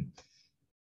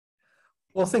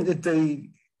 I think that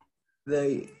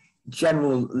the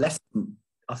general lesson,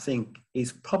 I think,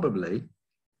 is probably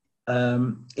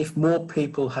if more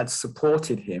people had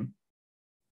supported him,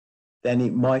 then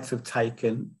it might have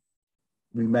taken.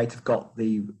 We might have got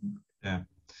the.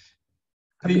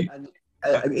 But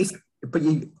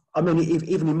I mean,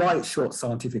 even in my short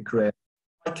scientific career,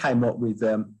 I came up with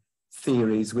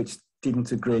theories which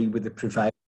didn't agree with the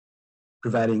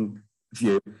prevailing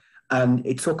view, and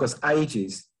it took us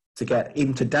ages to get,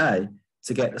 even today,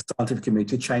 to get the scientific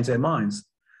community to change their minds.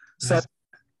 So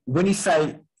when you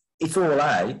say it's all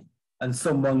A, and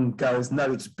someone goes,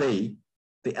 no, it's B,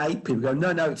 the A people go,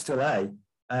 no, it's still A.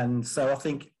 And so I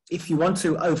think if you want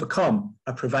to overcome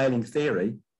a prevailing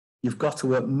theory, you've got to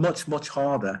work much, much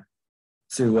harder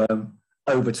to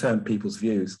overturn people's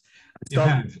views. You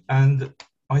have, and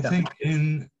I think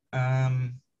in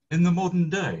the modern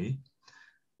day,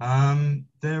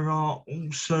 there are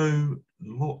also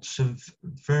lots of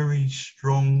very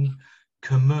strong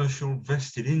commercial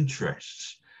vested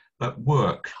interests that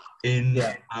work in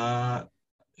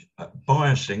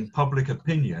biasing public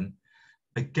opinion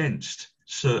against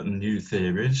certain new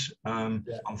theories. I'm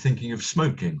thinking of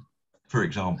smoking, for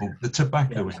example, the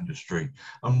tobacco industry,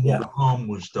 and what harm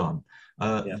was done.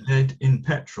 Lead in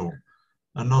petrol,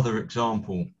 another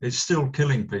example. It's still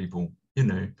killing people, you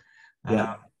know.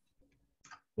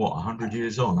 What, 100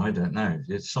 years on? I don't know.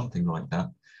 It's something like that.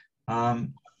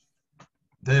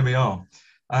 There we are.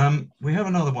 We have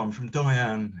another one from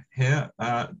Diane here.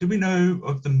 Do we know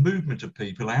of the movement of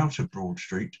people out of Broad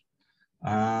Street,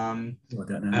 I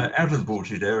don't know. Out of the Broad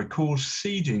Street area, cause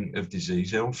seeding of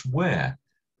disease elsewhere?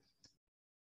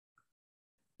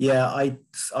 Yeah, I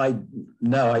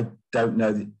don't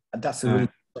know. That's a really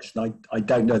good question. I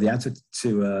don't know the answer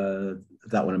to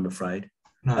that one, I'm afraid.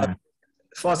 No.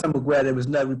 As far as I'm aware, there was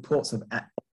no reports of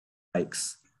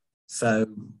outbreaks, so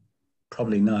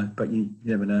probably no, but you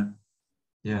never know.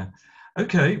 Yeah.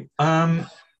 Okay.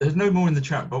 There's no more in the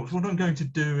chat box. What I'm going to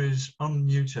do is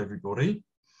unmute everybody,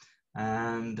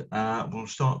 and we'll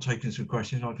start taking some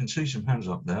questions. I can see some hands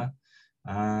up there.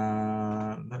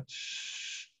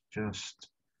 Let's just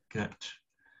get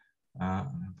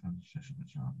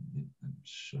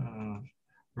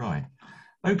right.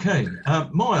 Okay,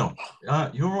 Moyle,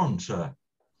 you're on, sir.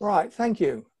 Right, thank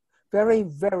you. Very,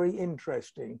 very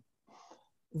interesting.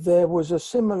 There was a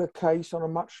similar case on a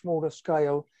much smaller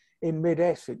scale in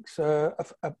mid-Essex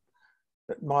that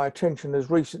my attention has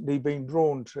recently been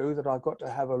drawn to, that I've got to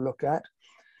have a look at.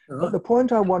 But the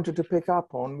point I wanted to pick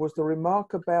up on was the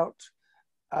remark about,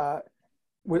 what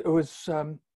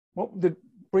the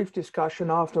brief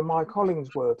discussion after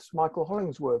Michael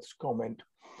Hollingsworth's comment.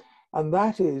 And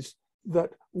that is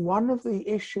that one of the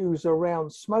issues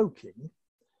around smoking,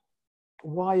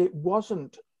 why it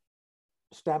wasn't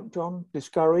stamped on,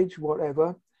 discouraged,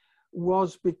 whatever,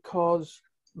 was because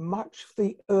much of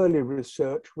the early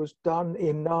research was done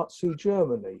in Nazi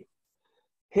Germany.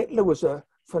 Hitler was a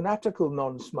fanatical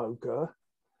non-smoker,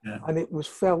 and it was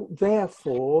felt,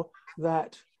 therefore,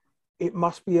 that it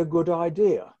must be a good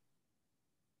idea.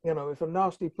 You know, if a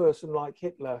nasty person like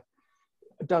Hitler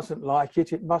doesn't like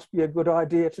it, it must be a good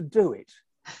idea to do it.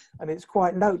 And it's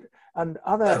quite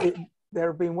there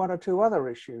have been one or two other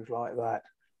issues like that.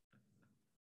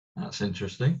 That's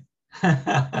interesting.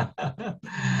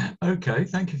 Okay,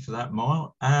 thank you for that,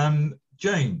 Moyle.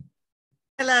 Jane.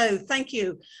 Hello, thank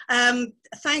you.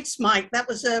 Thanks, Mike. That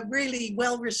was a really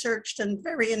well-researched and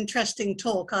very interesting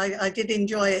talk. I did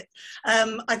enjoy it.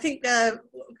 I think a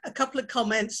couple of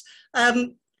comments.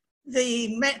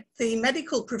 The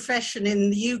medical profession in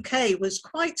the UK was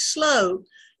quite slow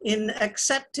in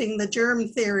accepting the germ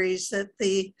theories that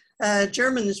the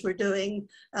Germans were doing,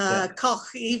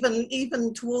 Koch,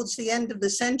 even towards the end of the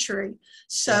century.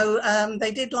 So they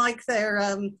did like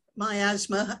their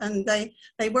miasma, and they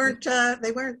weren't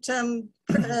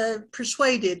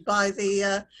persuaded by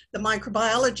the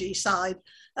microbiology side.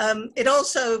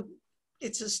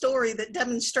 It's a story that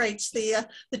demonstrates the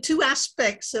two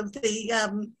aspects of the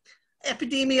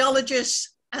epidemiologists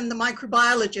and the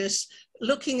microbiologists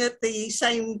looking at the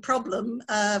same problem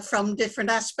from different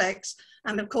aspects.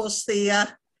 And of course, the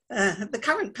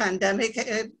current pandemic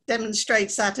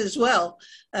demonstrates that as well.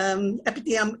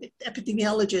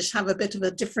 Epidemiologists have a bit of a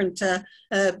different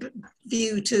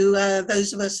view to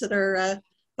those of us that are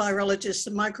virologists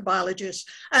and microbiologists.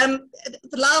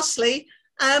 Lastly,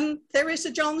 there is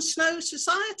a John Snow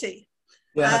Society,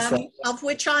 of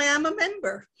which I am a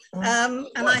member. And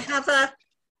I have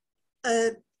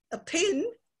a pin.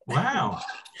 Wow.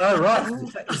 Oh, right.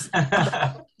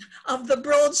 Of the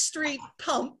Broad Street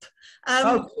pump.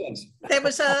 There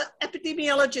was an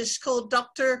epidemiologist called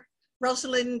Dr.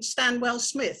 Rosalind Stanwell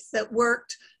Smith that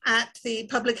worked at the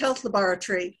Public Health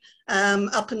Laboratory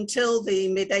up until the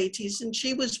mid-80s, and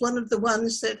she was one of the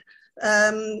ones that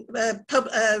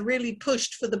really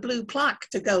pushed for the blue plaque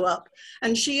to go up.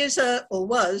 And she is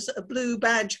was a blue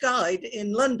badge guide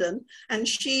in London, and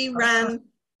she ran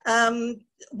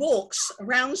walks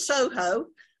around Soho,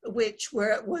 which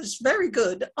was very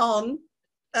good on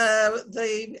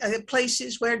the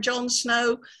places where John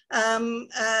Snow and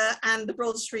the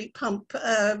Broad Street Pump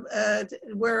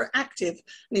were active.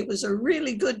 And it was a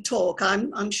really good talk.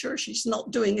 I'm sure she's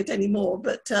not doing it anymore,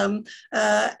 but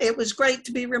it was great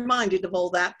to be reminded of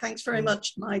all that. Thanks very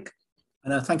much, Mike.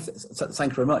 Thank you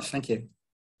very much. Thank you.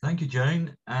 Thank you,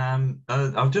 Jane.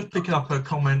 I'll just pick up a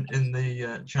comment in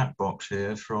the chat box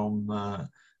here from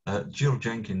Jill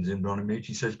Jenkins in Runnymede.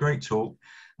 She says, great talk.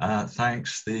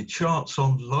 Thanks. The charts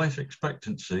on life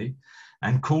expectancy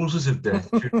and causes of death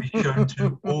should be shown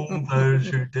to all those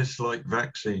who dislike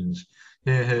vaccines.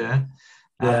 Hear, hear.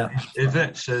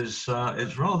 Yvette says,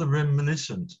 it's rather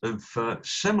reminiscent of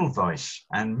Semmelweis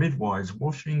and midwives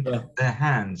washing their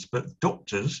hands, but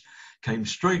doctors came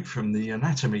straight from the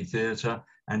anatomy theatre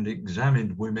and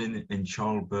examined women in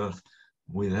childbirth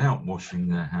without washing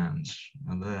their hands.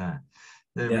 And there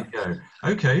we go.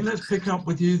 Okay, let's pick up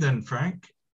with you then,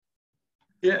 Frank.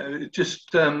 Yeah,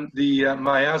 just the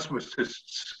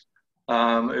miasmatists,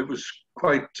 it was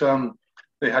quite,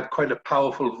 they had quite a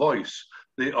powerful voice.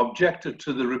 They objected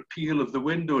to the repeal of the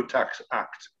Window Tax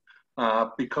Act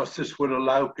because this would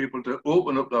allow people to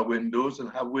open up their windows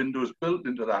and have windows built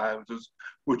into the houses,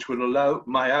 which would allow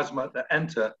miasma to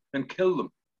enter and kill them.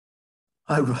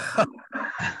 Oh,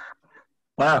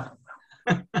 wow.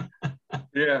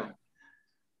 Yeah.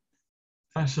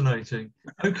 Fascinating.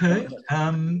 Okay.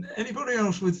 Anybody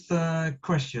else with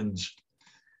questions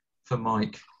for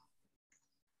Mike?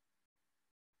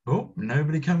 Oh,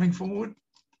 nobody coming forward?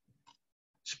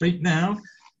 Speak now.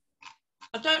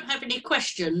 I don't have any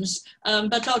questions,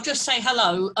 but I'll just say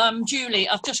hello. Julie,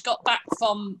 I've just got back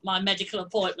from my medical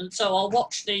appointment, so I'll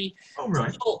watch the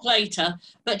talk later.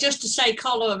 But just to say,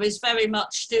 cholera is very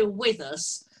much still with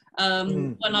us.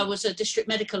 When I was a district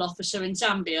medical officer in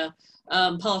Zambia,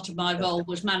 part of my role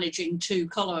was managing 2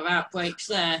 cholera outbreaks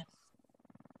there.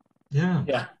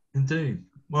 Yeah, indeed.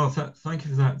 Well, thank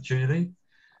you for that, Julie.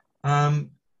 I've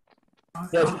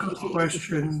got a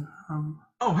question.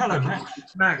 Oh, hello, Max.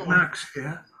 Max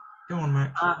here. Go on,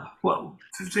 Max. Well,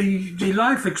 the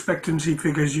life expectancy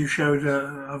figures you showed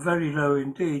are very low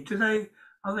indeed.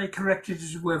 Are they corrected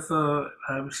with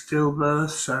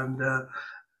stillbirths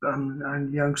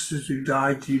and youngsters who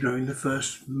died, in the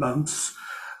first months?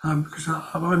 Because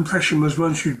my impression was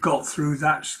once you'd got through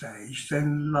that stage,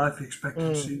 then life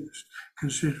expectancy was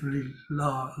considerably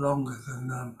longer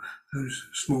than those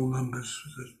small numbers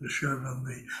that are shown on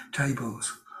the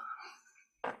tables.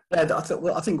 Yeah,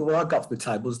 I think what I got from the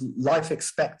table was life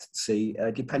expectancy,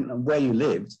 depending on where you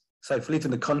lived. So if you lived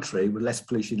in the country with less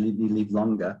pollution, you live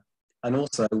longer, and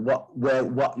also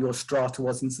what your strata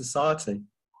was in society.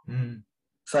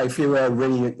 So if you were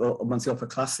really amongst the upper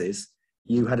classes,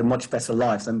 you had a much better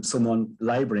life than someone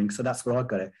labouring. So that's where I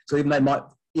got it. So even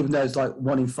though it's like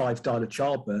 1 in 5 died of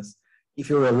childbirth, if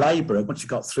you were a labourer, once you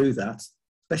got through that,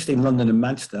 especially in London and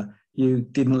Manchester, you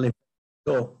didn't live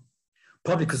at all.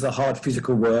 Probably because of hard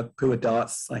physical work, poor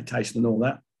diets, sanitation and all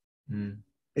that.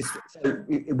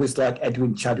 It was like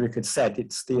Edwin Chadwick had said,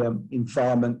 it's the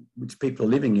environment which people are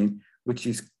living in, which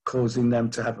is causing them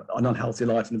to have an unhealthy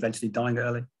life and eventually dying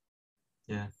early.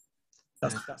 Yeah.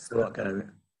 That's the right go.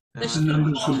 The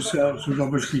numbers themselves would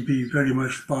obviously be very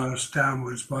much biased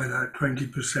downwards by that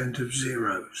 20% of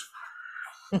zeros.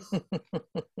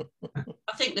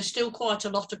 I think there's still quite a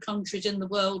lot of countries in the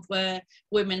world where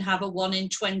women have a 1 in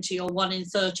 20 or 1 in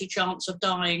 30 chance of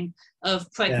dying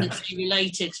of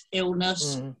pregnancy-related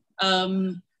illness,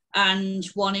 and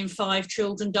 1 in 5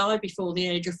 children die before the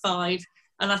age of 5.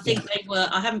 And I think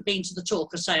I haven't been to the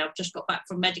talk, I say, I've just got back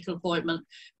from a medical appointment,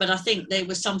 but I think there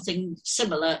was something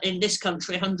similar in this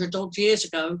country 100 odd years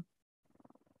ago.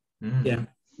 Yeah.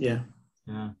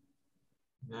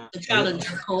 The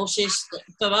challenge, of course, is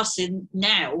for us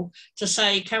now to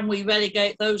say, can we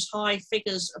relegate those high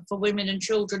figures for women and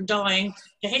children dying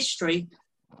to history?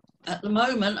 At the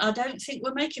moment, I don't think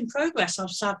we're making progress, I'm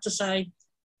sad to say.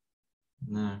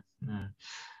 No.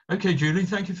 Okay, Julie,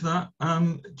 thank you for that.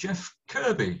 Jeff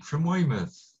Kirby from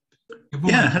Weymouth.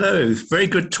 Yeah, hello. Very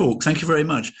good talk. Thank you very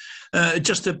much.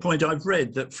 Just a point, I've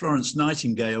read that Florence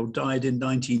Nightingale died in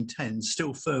 1910,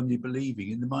 still firmly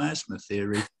believing in the miasma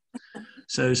theory.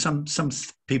 So some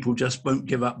people just won't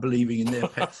give up believing in their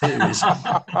pet theories.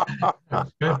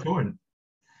 Good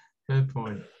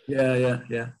point.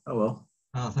 Yeah. Oh, well.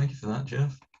 Oh, thank you for that,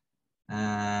 Jeff.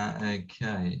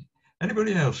 Okay.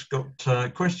 Anybody else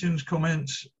got questions,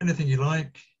 comments, anything you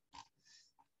like?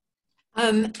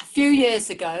 A few years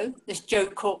ago, this Jo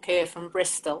Cook here from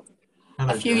Bristol.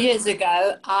 Hello, a few Jo. years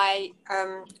ago, I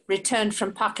returned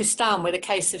from Pakistan with a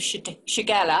case of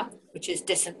Shigella, which is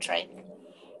dysentery.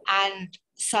 And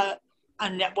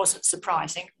that wasn't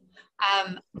surprising.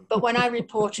 But when I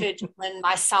reported, when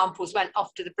my samples went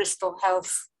off to the Bristol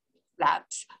Health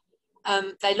Labs,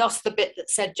 they lost the bit that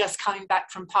said just coming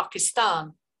back from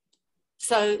Pakistan.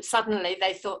 So suddenly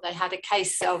they thought they had a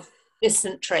case of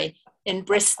dysentery in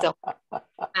Bristol.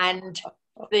 And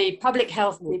the public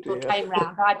health people came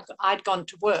round. I'd gone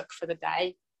to work for the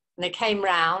day, and they came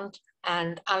round,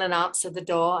 and Alan answered the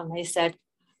door, and they said,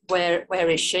 where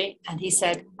is she? And he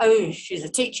said, oh, she's a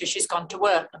teacher, she's gone to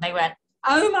work. And they went,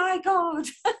 oh my God.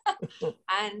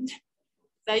 And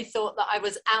they thought that I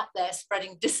was out there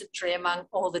spreading dysentery among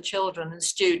all the children and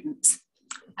students.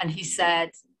 And he said,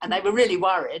 and they were really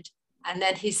worried. And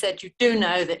then he said, you do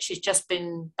know that she's just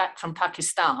been back from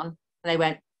Pakistan? And they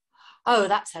went, oh,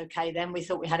 that's okay then. We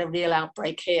thought we had a real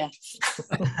outbreak here.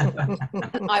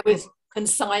 I was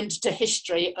consigned to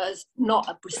history as not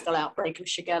a Bristol outbreak of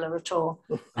Shigella at all.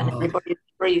 And everybody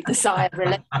breathed a sigh of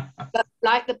relief. But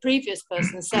like the previous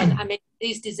person said, I mean,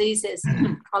 these diseases,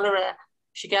 cholera,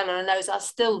 Shigella, and those are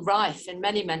still rife in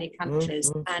many, many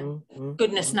countries. And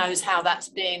goodness knows how that's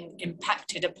being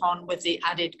impacted upon with the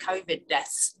added COVID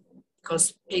deaths.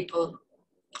 Because people,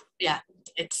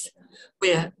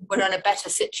 we're in a better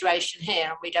situation here,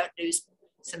 and we don't lose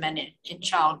so many in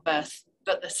childbirth,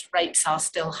 but the rates are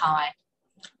still high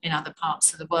in other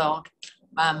parts of the world.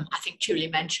 I think Julie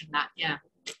mentioned that, Yeah,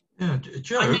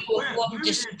 Joe, I know where one are you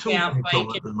dysentery talking outbreak from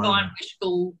in at the a moment? primary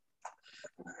school.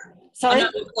 Sorry? I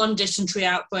know one dysentery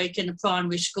outbreak in a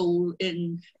primary school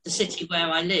in the city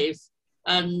where I live.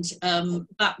 And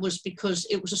that was because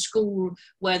it was a school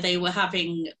where they were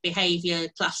having behaviour,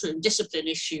 classroom discipline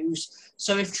issues.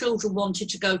 So if children wanted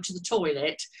to go to the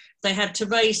toilet, they had to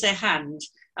raise their hand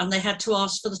and they had to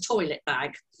ask for the toilet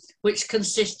bag, which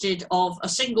consisted of a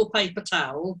single paper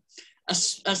towel, a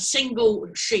single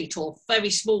sheet or very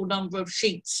small number of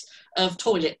sheets of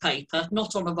toilet paper,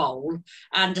 not on a roll,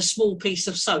 and a small piece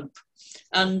of soap.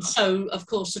 And so, of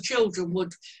course, the children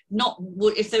would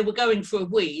if they were going for a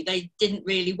wee, they didn't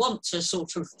really want to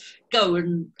sort of go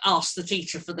and ask the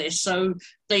teacher for this. So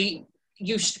they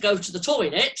used to go to the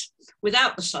toilet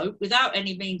without the soap, without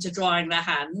any means of drying their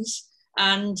hands.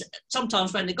 And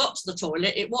sometimes when they got to the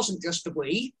toilet, it wasn't just a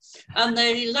wee, and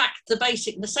they lacked the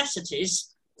basic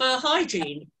necessities for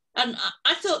hygiene. And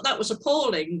I thought that was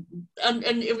appalling. And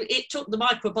it took the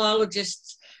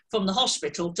microbiologists from the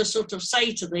hospital to sort of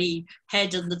say to the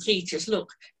head and the teachers, look,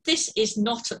 this is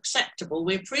not acceptable.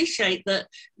 We appreciate that,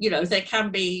 you know, there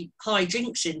can be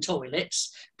hijinks in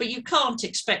toilets, but you can't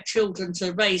expect children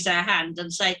to raise their hand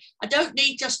and say, I don't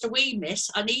need just a wee, miss,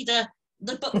 I need the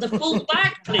full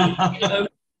bag, please. You know?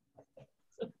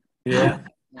 Yeah.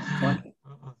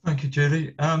 Thank you,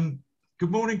 Julie.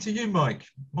 Good morning to you, Mike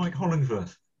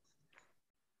Hollingsworth.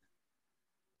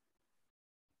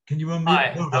 Can you unmute?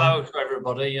 Hi, hello to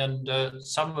everybody, and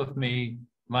some of me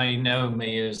may know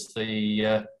me as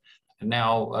the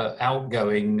now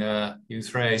outgoing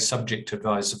U3A subject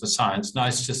advisor for science.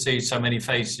 Nice to see so many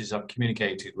faces I've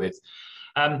communicated with.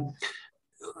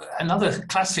 Another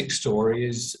classic story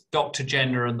is Dr.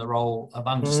 Jenner and the role of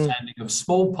understanding of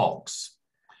smallpox.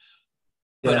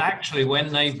 But actually,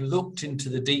 when they've looked into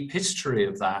the deep history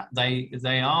of that,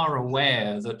 they are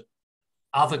aware that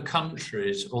other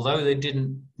countries, although they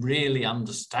didn't really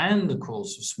understand the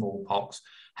cause of smallpox,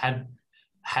 had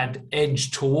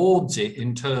edged towards it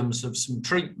in terms of some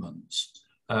treatments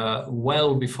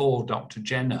well before Dr.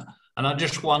 Jenner. And I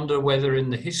just wonder whether in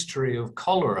the history of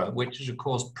cholera, which is of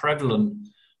course prevalent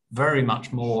very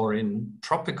much more in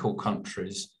tropical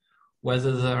countries,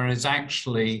 whether there is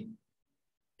actually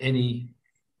any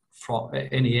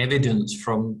evidence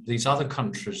from these other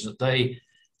countries that they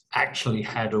actually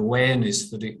had awareness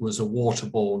that it was a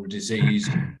waterborne disease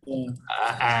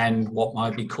and what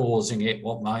might be causing it,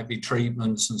 what might be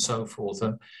treatments and so forth.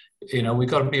 And, you know, we've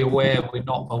got to be aware we're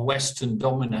not a Western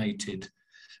dominated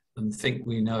and think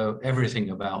we know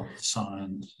everything about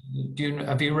science.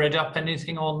 Have you read up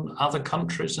anything on other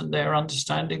countries and their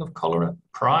understanding of cholera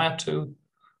prior to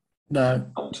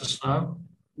Dr. Snow?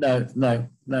 No.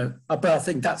 But I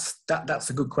think that's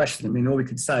a good question. I mean, all we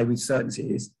could say with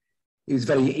certainty is he was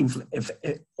very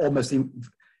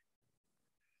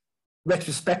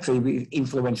retrospectively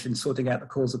influential in sorting out the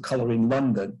cause of cholera in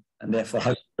London, and therefore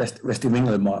the rest of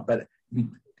England might. But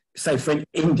say for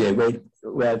India,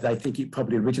 where they think it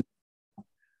probably originated,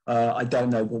 I don't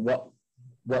know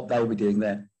what they were doing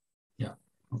there. Yeah.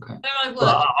 Okay.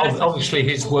 Well, obviously,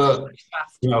 his work,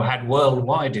 you know, had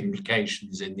worldwide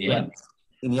implications in the end.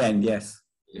 In the end, yes.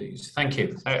 Thank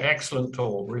you. Excellent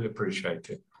talk. Really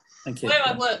appreciate it. Thank you. Where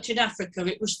I worked in Africa,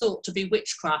 it was thought to be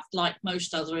witchcraft, like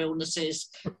most other illnesses,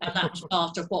 and that was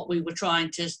part of what we were trying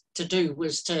to do,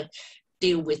 was to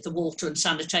deal with the water and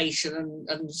sanitation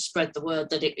and spread the word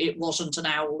that it wasn't an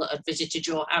owl that had visited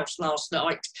your house last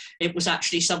night. It was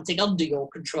actually something under your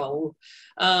control.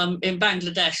 In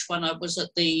Bangladesh, when I was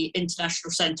at the International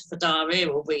Centre for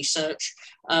Diarrheal Research,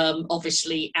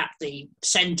 obviously at the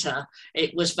centre,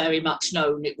 it was very much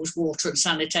known it was water and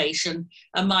sanitation.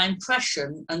 And my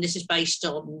impression, and this is based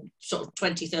on sort of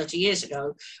 20, 30 years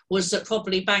ago, was that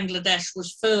probably Bangladesh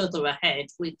was further ahead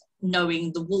with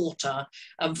knowing the water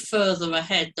and further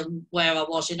ahead than where I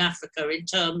was in Africa in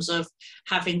terms of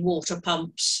having water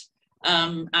pumps.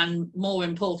 And more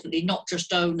importantly, not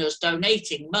just donors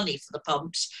donating money for the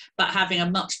pumps, but having a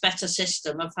much better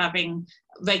system of having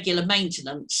regular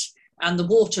maintenance. And the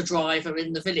water driver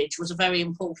in the village was a very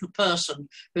important person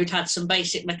who'd had some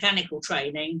basic mechanical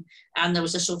training, and there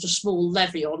was a sort of small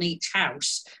levy on each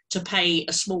house to pay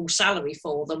a small salary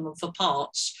for them and for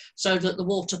parts, so that the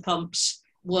water pumps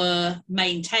were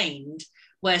maintained.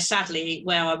 Where sadly,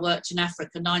 where I worked in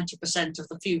Africa, 90% of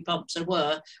the few pumps there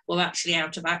were actually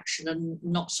out of action and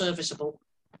not serviceable.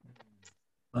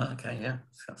 Okay, yeah,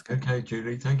 sounds good. Okay,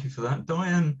 Julie, thank you for that.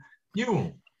 Diane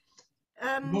Newell.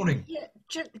 Good morning. Yeah,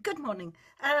 good morning.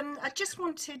 I just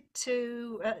wanted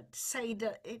to say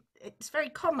that it's very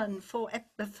common for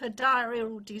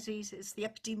diarrheal diseases, the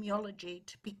epidemiology,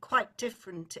 to be quite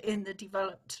different in the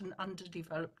developed and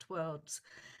underdeveloped worlds.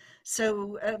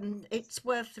 So it's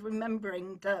worth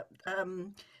remembering that,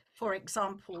 for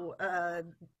example,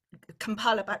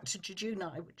 Campylobacter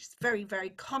jejuni, which is very, very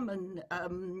common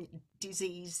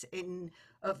disease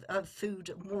of food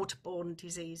and waterborne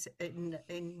disease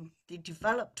in the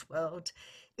developed world,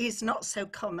 is not so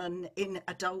common in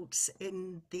adults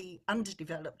in the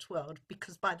underdeveloped world,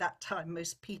 because by that time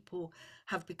most people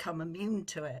have become immune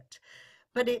to it.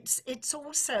 But it's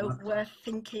also worth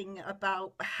thinking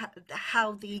about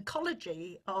how the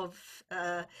ecology of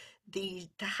the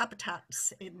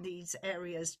habitats in these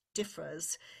areas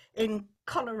differs. In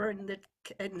cholera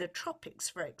in the tropics,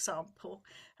 for example,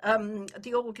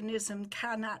 the organism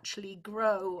can actually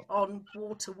grow on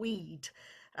water weed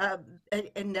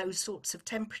in those sorts of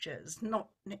temperatures, not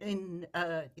in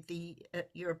the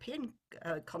European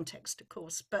context, of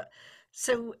course, but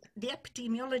so the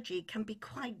epidemiology can be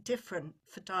quite different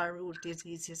for diarrheal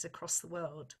diseases across the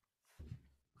world.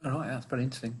 All right, that's very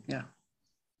interesting. Yeah.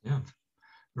 Yeah.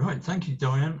 Right. Thank you,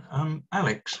 Diane.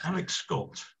 Alex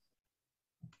Scott.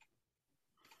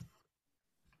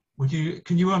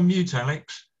 Can you unmute,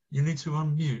 Alex? You need to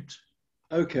unmute.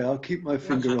 Okay, I'll keep my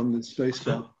finger on the space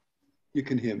bar. You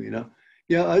can hear me now.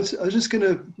 Yeah, I was just going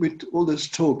to, with all this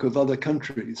talk of other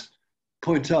countries,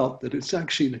 point out that it's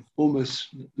actually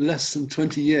almost less than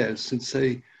 20 years since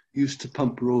they used to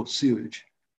pump raw sewage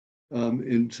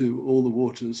into all the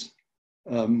waters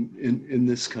in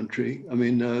this country. I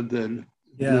mean,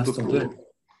 Liverpool,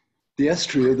 the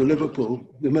estuary of the Liverpool,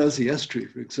 the Mersey estuary,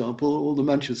 for example, all the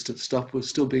Manchester stuff was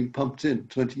still being pumped in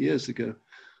 20 years ago.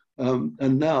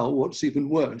 And now what's even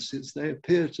worse is they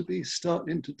appear to be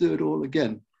starting to do it all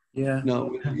again. Yeah. Now,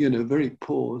 you know, very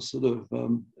poor sort of,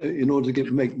 in order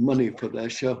to make money for their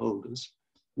shareholders,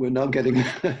 we're now getting,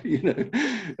 you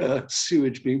know,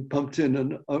 sewage being pumped in,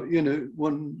 and you know,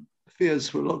 one fears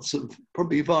for lots of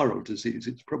probably viral disease.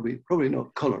 It's probably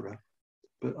not cholera,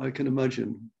 but I can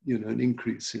imagine, you know, an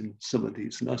increase in some of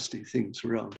these nasty things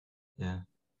around. Yeah.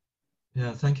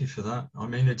 Yeah, thank you for that. I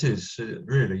mean, it is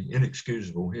really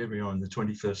inexcusable. Here we are in the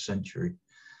 21st century,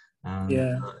 and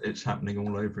it's happening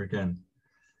all over again.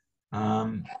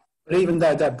 But even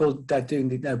though they're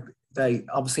doing, they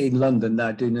obviously in London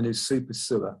they're doing a new super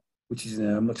sewer, which is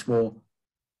a much more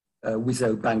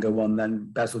whizzo-bango one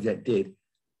than Bazalgette did.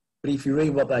 But if you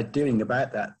read what they're doing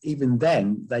about that, even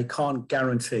then they can't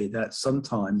guarantee that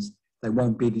sometimes they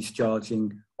won't be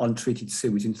discharging untreated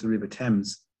sewage into the River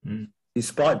Thames. Mm.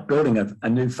 Despite building a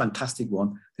new fantastic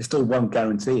one, they still won't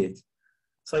guarantee it.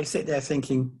 So you sit there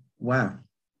thinking, wow,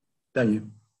 don't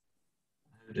you?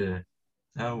 Oh dear.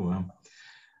 Oh well.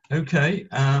 Okay,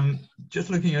 just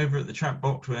looking over at the chat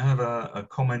box, we have a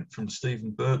comment from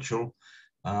Stephen Birchall.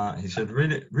 He said,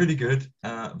 really good,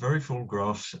 very full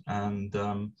graphs, and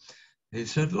he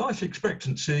said life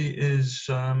expectancy is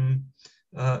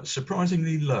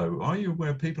surprisingly low. Are you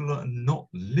aware people are not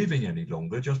living any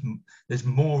longer? Just there's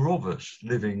more of us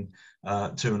living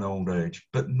to an old age,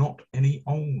 but not any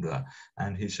older.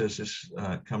 And he says this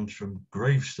comes from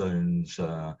gravestones,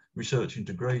 research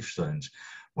into gravestones.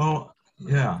 Well,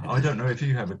 yeah, I don't know if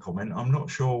you have a comment. I'm not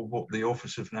sure what the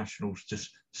Office of National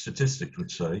Statistics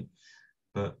would say,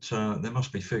 but there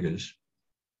must be figures.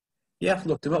 Yeah, I've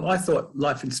looked them up. I thought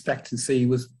life expectancy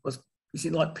was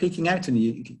it like peaking out in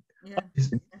the UK? Yeah.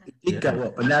 It did go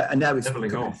up, and now it's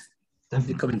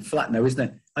becoming flat now, isn't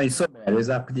it? I mean, some areas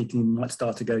that particularly might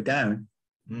start to go down.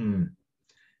 Mm.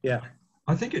 Yeah.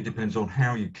 I think it depends on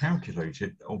how you calculate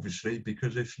it, obviously,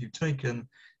 because if you take an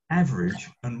average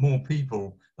and more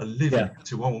people are living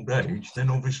to old age,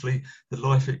 then obviously the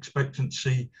life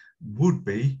expectancy would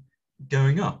be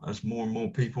going up as more and more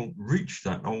people reach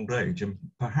that old age, and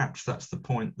perhaps that's the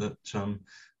point that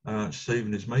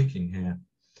Stephen is making here.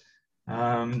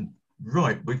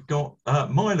 Right, we've got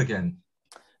Mile again.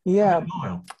 Yeah,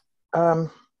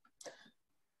 Mile.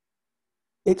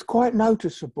 It's quite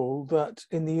noticeable that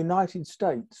in the United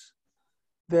States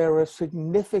there are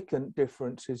significant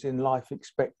differences in life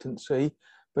expectancy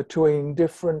between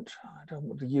different, I don't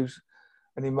want to use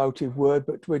an emotive word,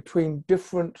 but between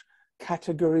different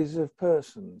categories of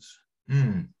persons.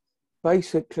 Mm.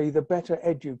 Basically, the better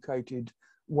educated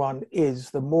one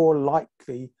is, the more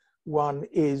likely one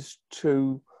is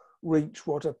to reach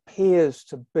what appears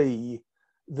to be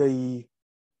the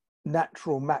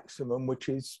natural maximum, which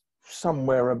is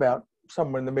somewhere in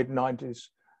the mid-90s,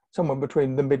 somewhere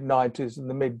between the mid-90s and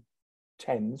the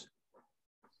mid-10s.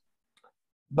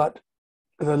 But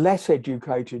the less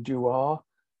educated you are,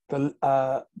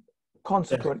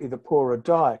 consequently, the poorer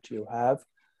diet you have,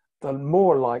 the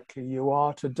more likely you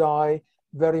are to die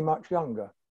very much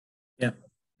younger. Yeah.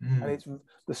 Mm. And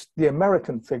the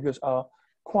American figures are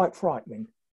quite frightening.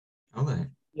 Are they?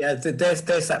 Yeah, there's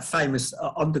that famous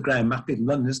underground map in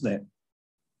London, isn't it?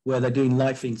 where they're doing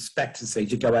life expectancy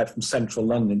to go out from central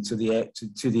London to the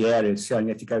area, showing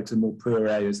that to go to the more poor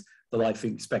areas, the life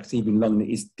expectancy even in London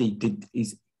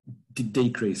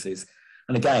decreases.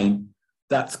 And again,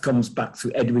 that comes back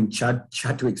to Edwin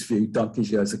Chadwick's view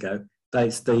donkeys years ago.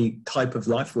 That's the type of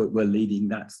life we're leading.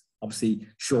 That's obviously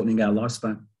shortening our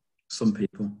lifespan. Some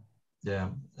people. Yeah.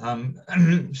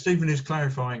 Stephen is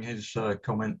clarifying his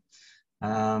comment.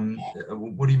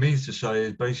 What he means to say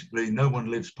is basically no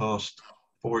one lives past,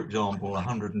 for example,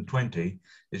 120.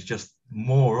 It's just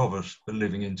more of us are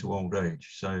living into old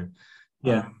age. So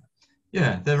yeah,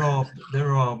 yeah, there are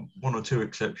one or two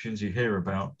exceptions you hear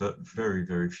about, but very,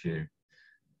 very few.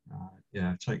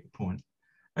 Yeah, take the point.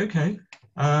 Okay.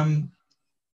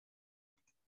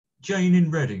 Jane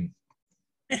in Reading.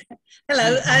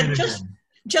 Hello.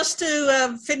 Just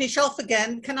to finish off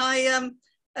again, can I?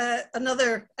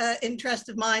 Another interest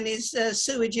of mine is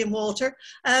sewage in water,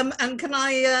 and can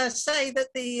I say that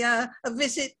a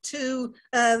visit to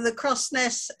the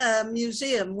Crossness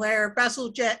Museum, where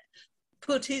Bazalgette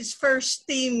put his first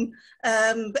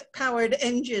steam-powered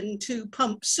engine to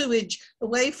pump sewage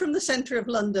away from the centre of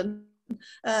London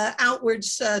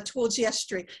outwards towards the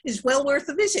estuary, is well worth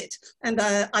a visit, and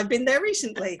I've been there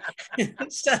recently.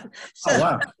 so oh,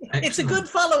 wow. It's a good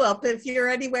follow-up if you're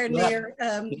anywhere near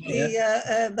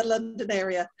the London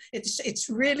area. It's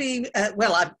really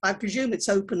well, I presume it's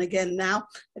open again now.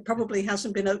 It probably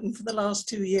hasn't been open for the last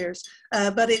 2 years,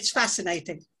 but it's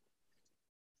fascinating.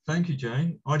 Thank you,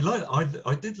 Jane. I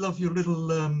did love your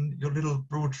little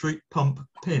Broad Street pump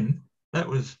pin. That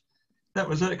was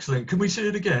excellent. Can we see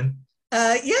it again?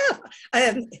 I'm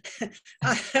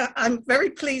very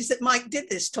pleased that Mike did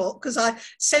this talk, because I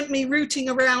sent me rooting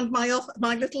around my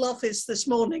little office this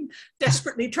morning,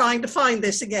 desperately trying to find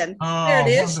this again. Oh, there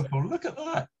it is. Wonderful. Look at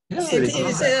that. Yeah, it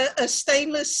is a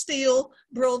stainless steel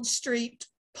Broad Street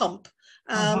pump.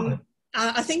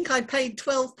 I think I paid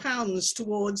 £12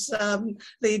 towards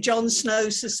the John Snow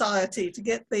Society to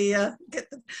get the.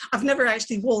 I've never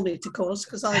actually worn it, of course,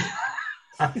 because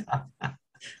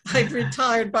I'd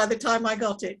retired by the time I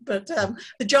got it. But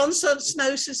the John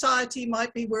Snow Society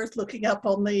might be worth looking up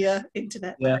on the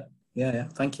internet. Yeah.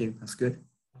 Thank you. That's good.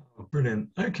 Oh, brilliant.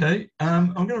 Okay,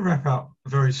 I'm going to wrap up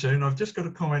very soon. I've just got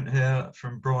a comment here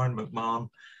from Brian McMahon.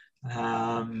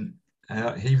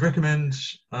 He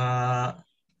recommends.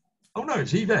 Oh no,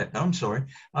 it's Yvette. I'm sorry.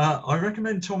 I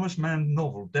recommend Thomas Mann's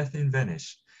novel Death in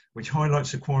Venice, which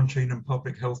highlights the quarantine and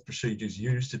public health procedures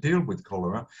used to deal with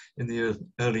cholera in the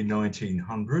early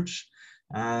 1900s.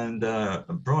 And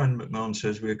Brian McMahon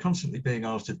says, we are constantly being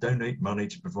asked to donate money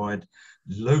to provide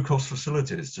low-cost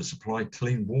facilities to supply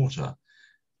clean water.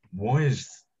 Why is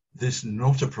this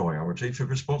not a priority for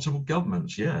responsible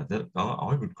governments? Yeah,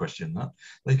 I would question that.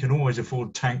 They can always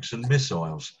afford tanks and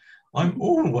missiles. I'm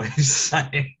always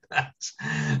saying that.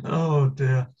 Oh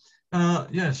dear.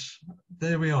 Yes,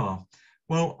 there we are.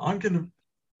 Well, I'm going to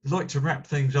like to wrap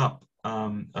things up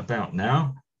about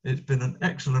now. It's been an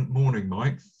excellent morning,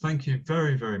 Mike. Thank you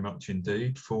very, very much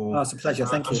indeed for it's a pleasure.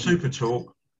 Thank you. Super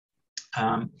talk.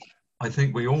 I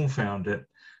think we all found it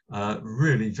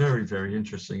really very, very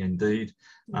interesting indeed.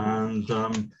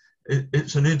 And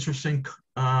it's an interesting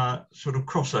sort of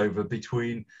crossover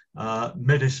between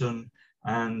medicine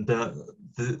and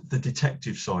the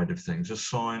detective side of things, the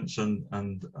science and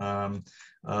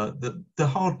the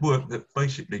hard work that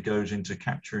basically goes into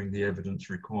capturing the evidence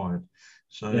required.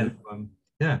 So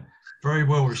yeah, very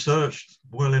well researched,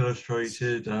 well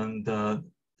illustrated, and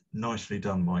nicely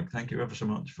done, Mike. Thank you ever so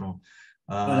much for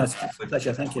that's a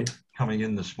pleasure. Thank you. Coming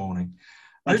in this morning.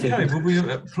 Thank okay, you.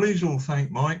 well, please all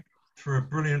thank Mike for a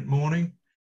brilliant morning.